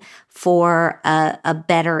qualifying for a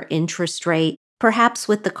better interest rate, perhaps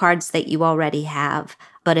with the cards that you already have,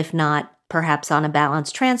 but if not, perhaps on a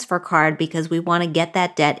balance transfer card, because we want to get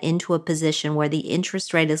that debt into a position where the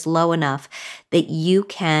interest rate is low enough that you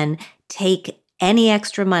can take any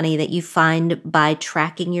extra money that you find by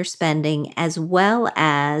tracking your spending, as well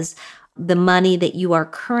as the money that you are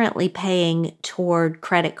currently paying toward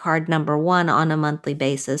credit card number 1 on a monthly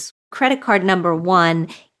basis. Credit card number 1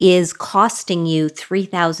 is costing you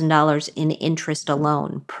 $3,000 in interest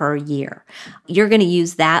alone per year. You're going to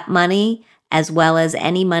use that money, as well as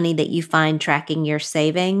any money that you find tracking your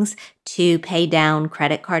savings, to pay down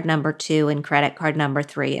credit card number 2 and credit card number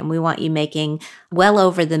 3. And we want you making well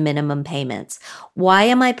over the minimum payments. Why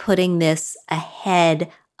am I putting this ahead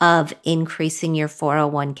of increasing your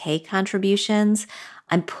 401k contributions?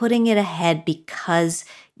 I'm putting it ahead because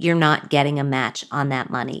you're not getting a match on that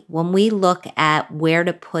money. When we look at where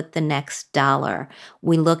to put the next dollar,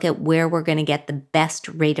 we look at where we're going to get the best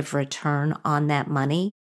rate of return on that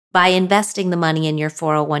money. By investing the money in your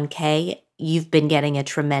 401k, you've been getting a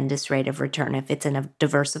tremendous rate of return if it's in a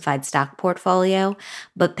diversified stock portfolio.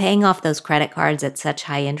 But paying off those credit cards at such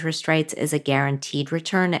high interest rates is a guaranteed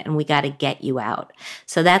return, and we got to get you out.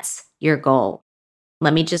 So that's your goal.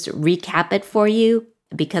 Let me just recap it for you,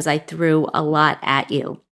 because I threw a lot at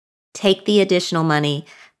you. Take the additional money,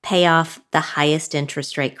 pay off the highest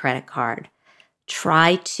interest rate credit card.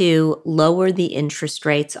 Try to lower the interest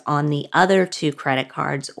rates on the other 2 credit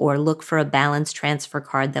cards, or look for a balance transfer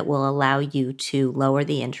card that will allow you to lower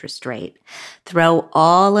the interest rate. Throw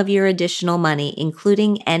all of your additional money,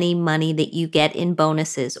 including any money that you get in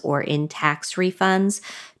bonuses or in tax refunds,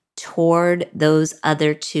 toward those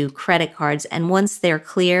other 2 credit cards. And once they're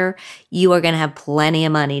clear, you are going to have plenty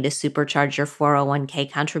of money to supercharge your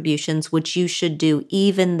 401k contributions, which you should do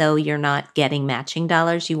even though you're not getting matching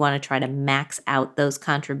dollars. You want to try to max out those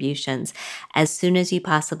contributions as soon as you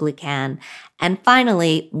possibly can. And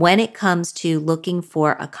finally, when it comes to looking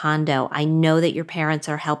for a condo, I know that your parents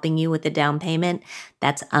are helping you with the down payment.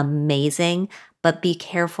 That's amazing. But be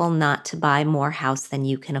careful not to buy more house than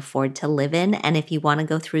you can afford to live in. And if you want to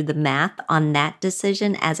go through the math on that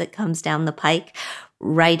decision as it comes down the pike,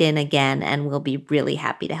 write in again, and we'll be really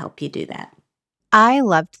happy to help you do that. I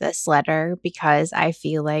loved this letter because I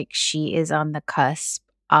feel like she is on the cusp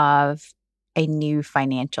of a new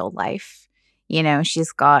financial life. You know,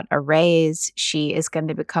 she's got a raise, she is going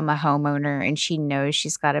to become a homeowner, and she knows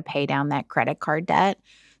she's got to pay down that credit card debt.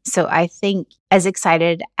 So I think as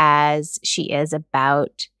excited as she is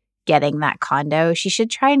about getting that condo, she should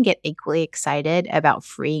try and get equally excited about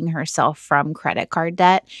freeing herself from credit card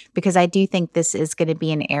debt, because I do think this is going to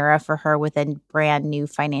be an era for her with a brand new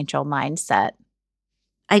financial mindset.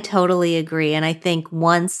 I totally agree. And I think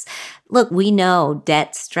look, we know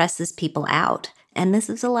debt stresses people out. And this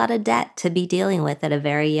is a lot of debt to be dealing with at a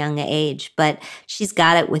very young age, but she's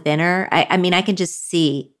got it within her. I mean, I can just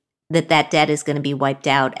see that debt is going to be wiped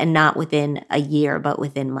out, and not within a year, but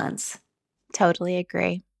within months. Totally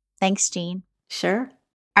agree. Thanks, Jean. Sure.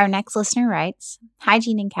 Our next listener writes, "Hi,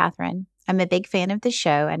 Jean and Catherine. I'm a big fan of the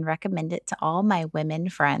show and recommend it to all my women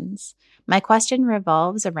friends. My question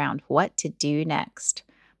revolves around what to do next.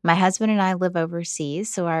 My husband and I live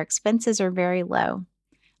overseas, so our expenses are very low.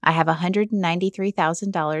 I have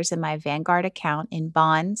 $193,000 in my Vanguard account in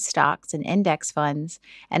bonds, stocks, and index funds,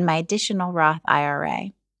 and my additional Roth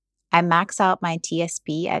IRA. I max out my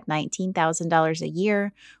TSP at $19,000 a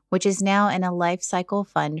year, which is now in a life cycle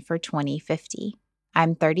fund for 2050.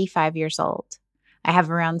 I'm 35 years old. I have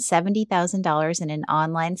around $70,000 in an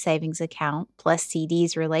online savings account, plus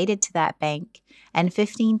CDs related to that bank, and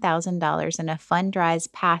 $15,000 in a Fundrise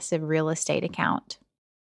passive real estate account.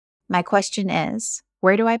 My question is,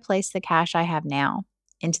 where do I place the cash I have now?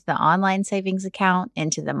 Into the online savings account?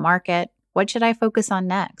 Into the market? What should I focus on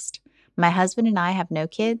next? My husband and I have no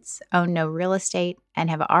kids, own no real estate, and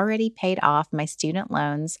have already paid off my student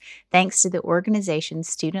loans thanks to the organization's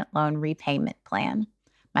student loan repayment plan.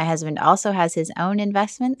 My husband also has his own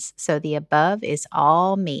investments, so the above is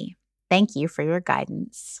all me. Thank you for your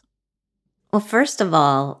guidance. Well, first of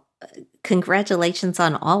all, congratulations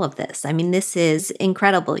on all of this. I mean, this is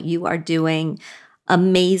incredible. You are doing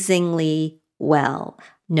amazingly well.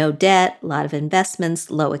 No debt, a lot of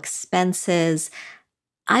investments, low expenses.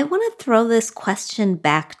 I want to throw this question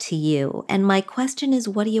back to you. And my question is,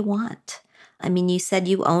 what do you want? I mean, you said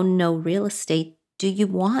you own no real estate. Do you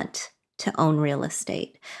want to own real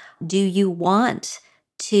estate? Do you want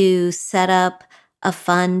to set up a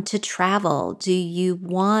fund to travel? Do you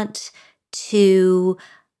want to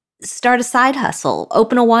start a side hustle,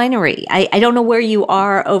 open a winery? I don't know where you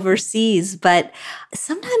are overseas, but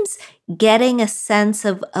sometimes getting a sense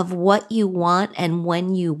of what you want and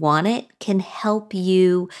when you want it can help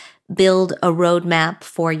you build a roadmap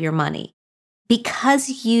for your money.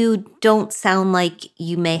 Because you don't sound like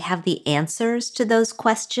you may have the answers to those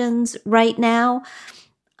questions right now,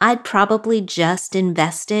 I'd probably just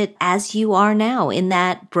invest it as you are now in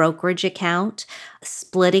that brokerage account,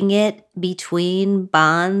 splitting it between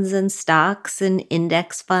bonds and stocks and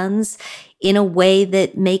index funds in a way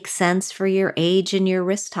that makes sense for your age and your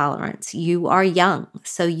risk tolerance. You are young,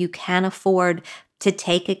 so you can afford to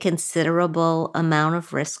take a considerable amount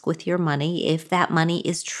of risk with your money if that money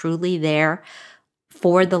is truly there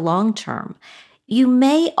for the long term. You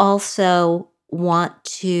may also want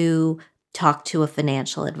to talk to a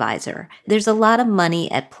financial advisor. There's a lot of money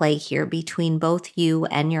at play here between both you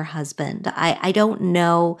and your husband. I don't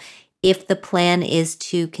know if the plan is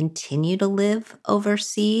to continue to live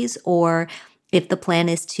overseas or if the plan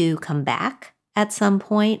is to come back at some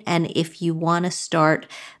point, and if you want to start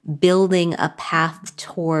building a path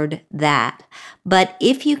toward that. But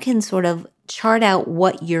if you can sort of chart out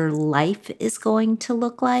what your life is going to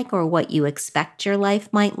look like or what you expect your life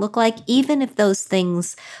might look like, even if those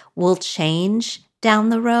things will change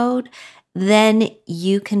down the road, then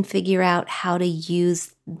you can figure out how to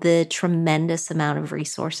use the tremendous amount of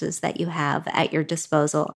resources that you have at your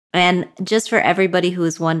disposal. And just for everybody who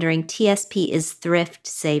is wondering, TSP is Thrift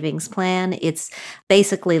Savings Plan. It's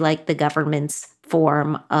basically like the government's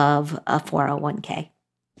form of a 401k.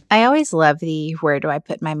 I always love the where do I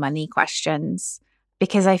put my money questions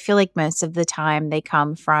because I feel like most of the time they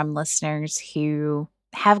come from listeners who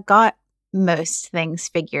have got most things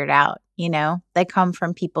figured out. You know, they come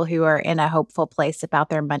from people who are in a hopeful place about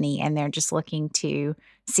their money and they're just looking to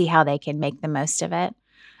see how they can make the most of it.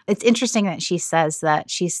 It's interesting that she says that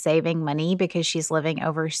she's saving money because she's living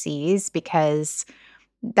overseas, because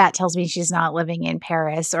that tells me she's not living in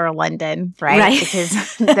Paris or London, right?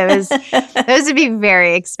 Because those would be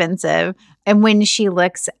very expensive. And when she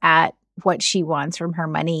looks at what she wants from her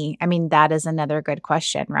money, I mean, that is another good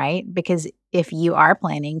question, right? Because if you are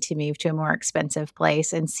planning to move to a more expensive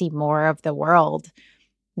place and see more of the world,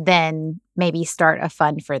 then maybe start a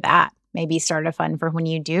fund for that. Maybe start a fund for when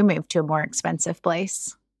you do move to a more expensive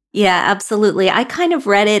place. Yeah, absolutely. I kind of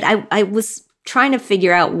read it. I was trying to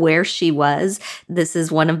figure out where she was. This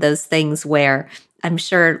is one of those things where I'm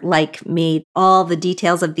sure, like me, all the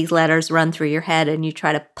details of these letters run through your head and you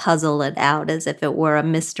try to puzzle it out as if it were a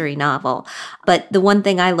mystery novel. But the one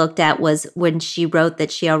thing I looked at was when she wrote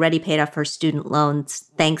that she already paid off her student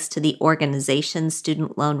loans thanks to the organization's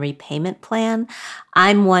student loan repayment plan.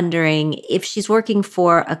 I'm wondering if she's working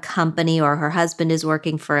for a company or her husband is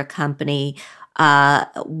working for a company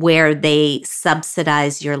where they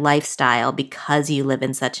subsidize your lifestyle because you live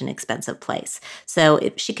in such an expensive place. So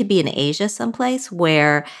she could be in Asia someplace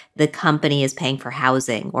where the company is paying for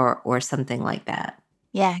housing or something like that.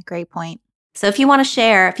 Yeah, great point. So if you want to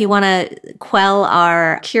share, if you want to quell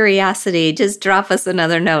our curiosity, just drop us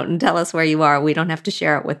another note and tell us where you are. We don't have to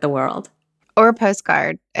share it with the world. Or a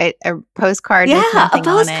postcard. A postcard with Yeah, a nothing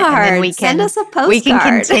on it. postcard. And then we Send us a postcard. We can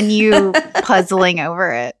continue puzzling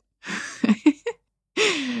over it.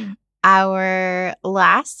 Our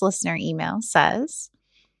last listener email says,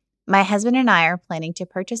 my husband and I are planning to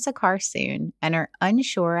purchase a car soon and are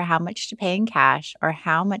unsure how much to pay in cash or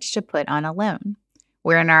how much to put on a loan.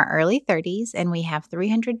 We're in our early 30s and we have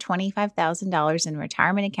 $325,000 in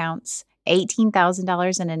retirement accounts,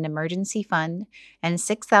 $18,000 in an emergency fund, and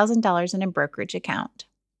 $6,000 in a brokerage account.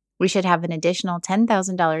 We should have an additional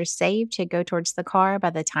 $10,000 saved to go towards the car by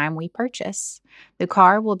the time we purchase. The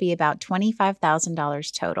car will be about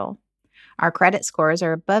 $25,000 total. Our credit scores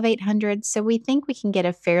are above 800, so we think we can get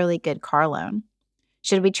a fairly good car loan.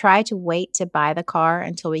 Should we try to wait to buy the car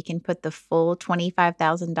until we can put the full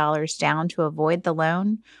 $25,000 down to avoid the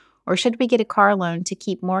loan? Or should we get a car loan to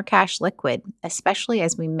keep more cash liquid, especially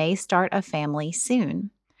as we may start a family soon?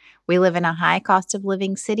 We live in a high cost of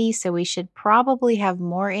living city, so we should probably have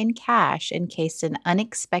more in cash in case an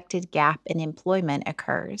unexpected gap in employment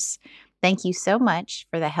occurs. Thank you so much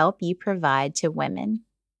for the help you provide to women.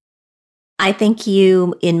 I think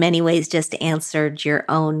you, in many ways, just answered your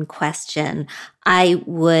own question. I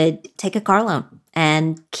would take a car loan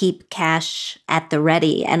and keep cash at the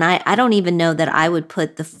ready. And I don't even know that I would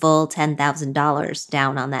put the full $10,000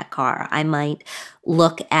 down on that car. I might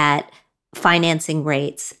look at financing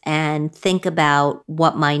rates and think about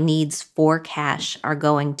what my needs for cash are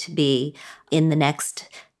going to be in the next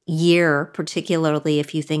year, particularly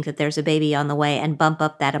if you think that there's a baby on the way, and bump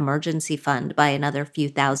up that emergency fund by another few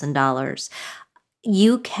 $1,000s.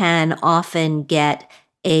 You can often get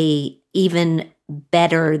a even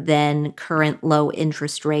better than current low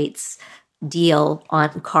interest rates deal on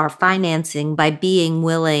car financing by being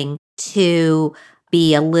willing to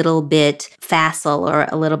be a little bit facile or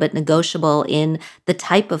a little bit negotiable in the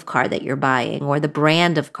type of car that you're buying or the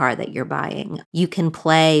brand of car that you're buying. You can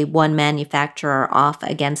play one manufacturer off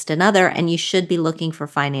against another, and you should be looking for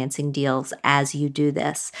financing deals as you do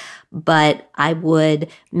this. But I would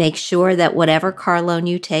make sure that whatever car loan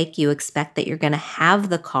you take, you expect that you're going to have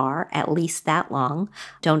the car at least that long.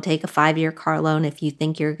 Don't take a 5-year car loan if you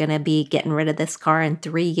think you're going to be getting rid of this car in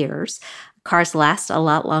 3 years. Cars last a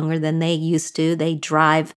lot longer than they used to. They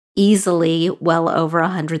drive easily well over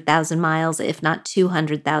 100,000 miles, if not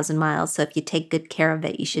 200,000 miles. So if you take good care of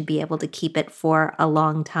it, you should be able to keep it for a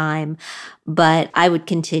long time. But I would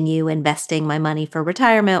continue investing my money for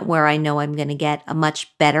retirement where I know I'm going to get a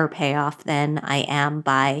much better payoff than I am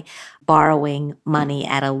by borrowing money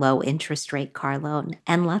at a low interest rate car loan.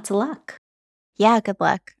 And lots of luck. Yeah, good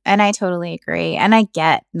luck. And I totally agree. And I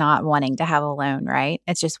get not wanting to have a loan, right?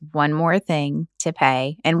 It's just one more thing to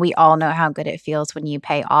pay. And we all know how good it feels when you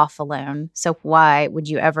pay off a loan. So why would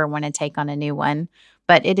you ever want to take on a new one?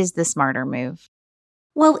 But it is the smarter move.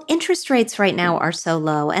 Well, interest rates right now are so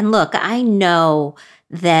low. And look, I know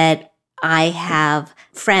that I have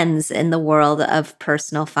friends in the world of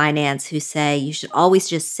personal finance who say you should always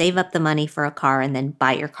just save up the money for a car and then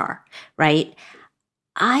buy your car, right?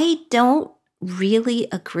 I don't really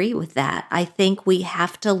agree with that. I think we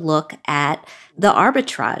have to look at the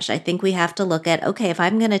arbitrage. I think we have to look at, okay, if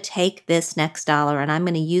I'm going to take this next dollar and I'm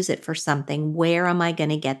going to use it for something, where am I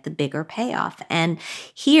going to get the bigger payoff? And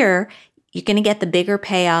here, you're going to get the bigger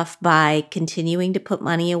payoff by continuing to put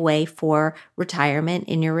money away for retirement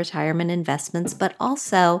in your retirement investments, but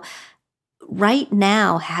also right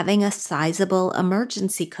now, having a sizable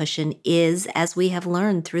emergency cushion is, as we have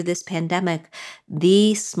learned through this pandemic,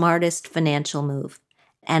 the smartest financial move.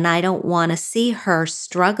 And I don't want to see her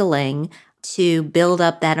struggling to build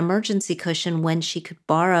up that emergency cushion when she could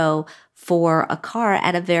borrow for a car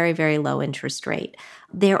at a very, very low interest rate.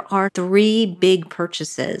 There are 3 big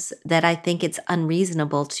purchases that I think it's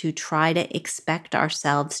unreasonable to try to expect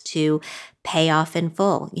ourselves to pay off in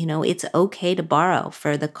full. You know, it's okay to borrow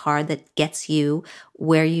for the car that gets you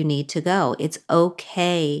where you need to go. It's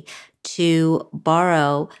okay to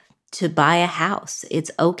borrow to buy a house.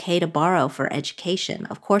 It's okay to borrow for education.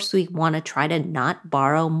 Of course, we want to try to not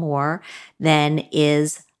borrow more than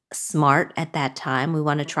is smart at that time. We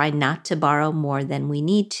want to try not to borrow more than we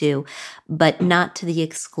need to, but not to the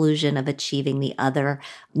exclusion of achieving the other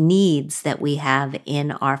needs that we have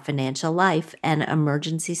in our financial life. And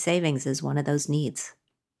emergency savings is one of those needs.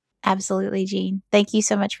 Absolutely, Jean. Thank you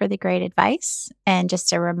so much for the great advice. And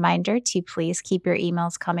just a reminder to please keep your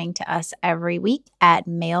emails coming to us every week at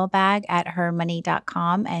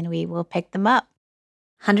mailbag@hermoney.com, and we will pick them up.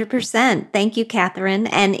 100%. Thank you, Catherine.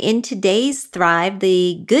 And in today's Thrive,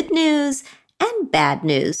 the good news and bad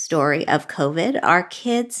news story of COVID are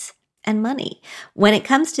kids and money. When it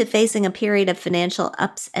comes to facing a period of financial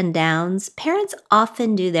ups and downs, parents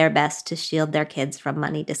often do their best to shield their kids from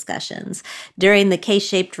money discussions. During the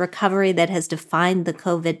K-shaped recovery that has defined the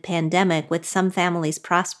COVID pandemic, with some families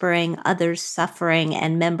prospering, others suffering,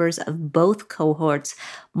 and members of both cohorts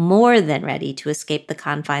more than ready to escape the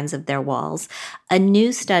confines of their walls, a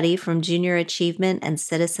new study from Junior Achievement and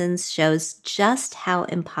Citizens shows just how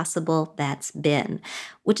impossible that's been,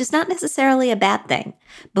 which is not necessarily a bad thing.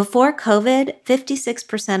 Before COVID,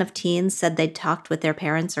 56% of teens said they'd talked with their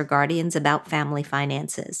parents or guardians about family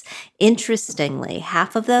finances. Interestingly,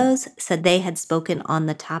 half of those said they had spoken on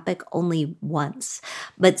the topic only once.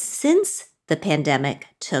 But since the pandemic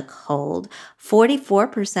took hold.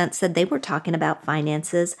 44% said they were talking about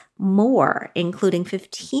finances more, including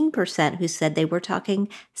 15% who said they were talking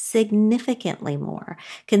significantly more.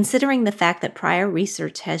 Considering the fact that prior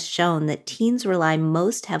research has shown that teens rely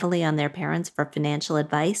most heavily on their parents for financial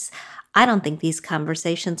advice, I don't think these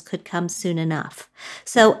conversations could come soon enough.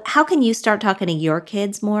 So how can you start talking to your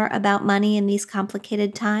kids more about money in these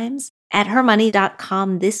complicated times? At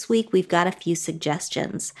hermoney.com this week, we've got a few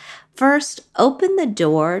suggestions. First, open the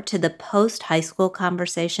door to the post-high school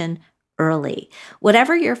conversation early.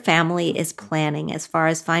 Whatever your family is planning as far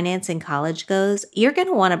as financing college goes, you're going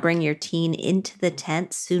to want to bring your teen into the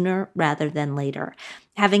tent sooner rather than later.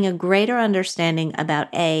 Having a greater understanding about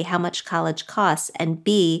A, how much college costs, and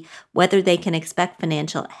B, whether they can expect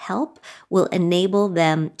financial help will enable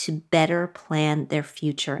them to better plan their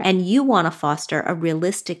future. And you want to foster a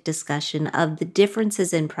realistic discussion of the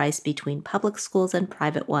differences in price between public schools and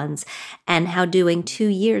private ones, and how doing 2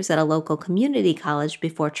 years at a local community college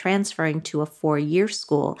before transferring to a 4-year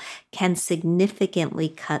school can significantly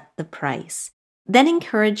cut the price. Then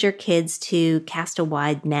encourage your kids to cast a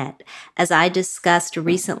wide net. As I discussed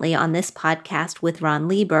recently on this podcast with Ron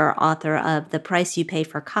Lieber, author of The Price You Pay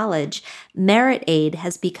for College, merit aid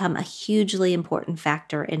has become a hugely important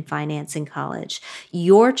factor in financing college.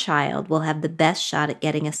 Your child will have the best shot at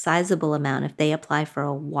getting a sizable amount if they apply for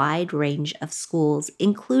a wide range of schools,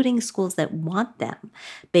 including schools that want them,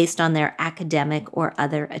 based on their academic or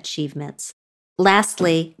other achievements.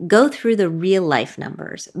 Lastly, go through the real-life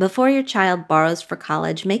numbers. Before your child borrows for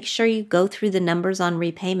college, make sure you go through the numbers on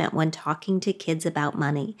repayment when talking to kids about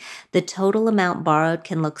money. The total amount borrowed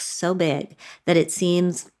can look so big that it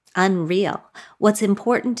seems unreal. What's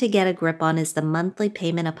important to get a grip on is the monthly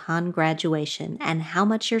payment upon graduation and how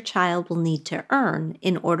much your child will need to earn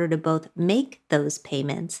in order to both make those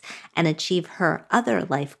payments and achieve her other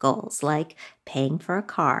life goals, like paying for a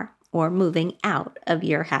car or moving out of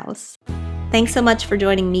your house. Thanks so much for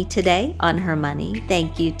joining me today on Her Money.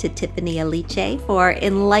 Thank you to Tiffany Aliche for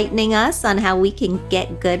enlightening us on how we can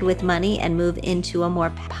get good with money and move into a more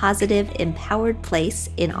positive, empowered place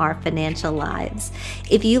in our financial lives.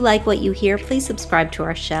 If you like what you hear, please subscribe to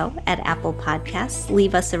our show at Apple Podcasts.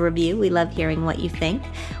 Leave us a review. We love hearing what you think.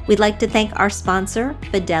 We'd like to thank our sponsor,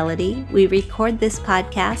 Fidelity. We record this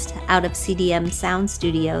podcast out of CDM Sound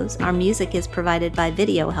Studios. Our music is provided by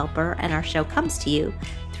Video Helper, and our show comes to you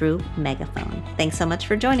through Megaphone. Thanks so much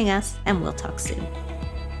for joining us, and we'll talk soon.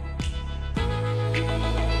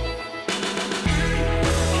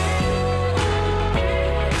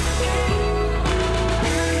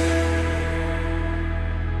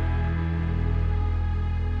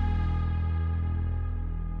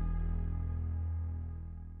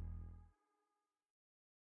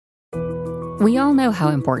 We all know how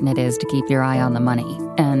important it is to keep your eye on the money,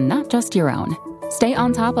 and not just your own. Stay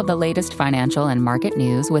on top of the latest financial and market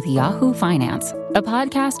news with Yahoo Finance, a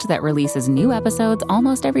podcast that releases new episodes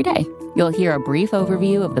almost every day. You'll hear a brief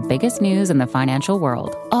overview of the biggest news in the financial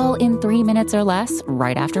world, all in 3 minutes or less,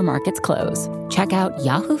 right after markets close. Check out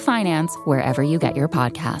Yahoo Finance wherever you get your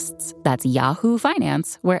podcasts. That's Yahoo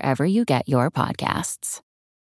Finance wherever you get your podcasts.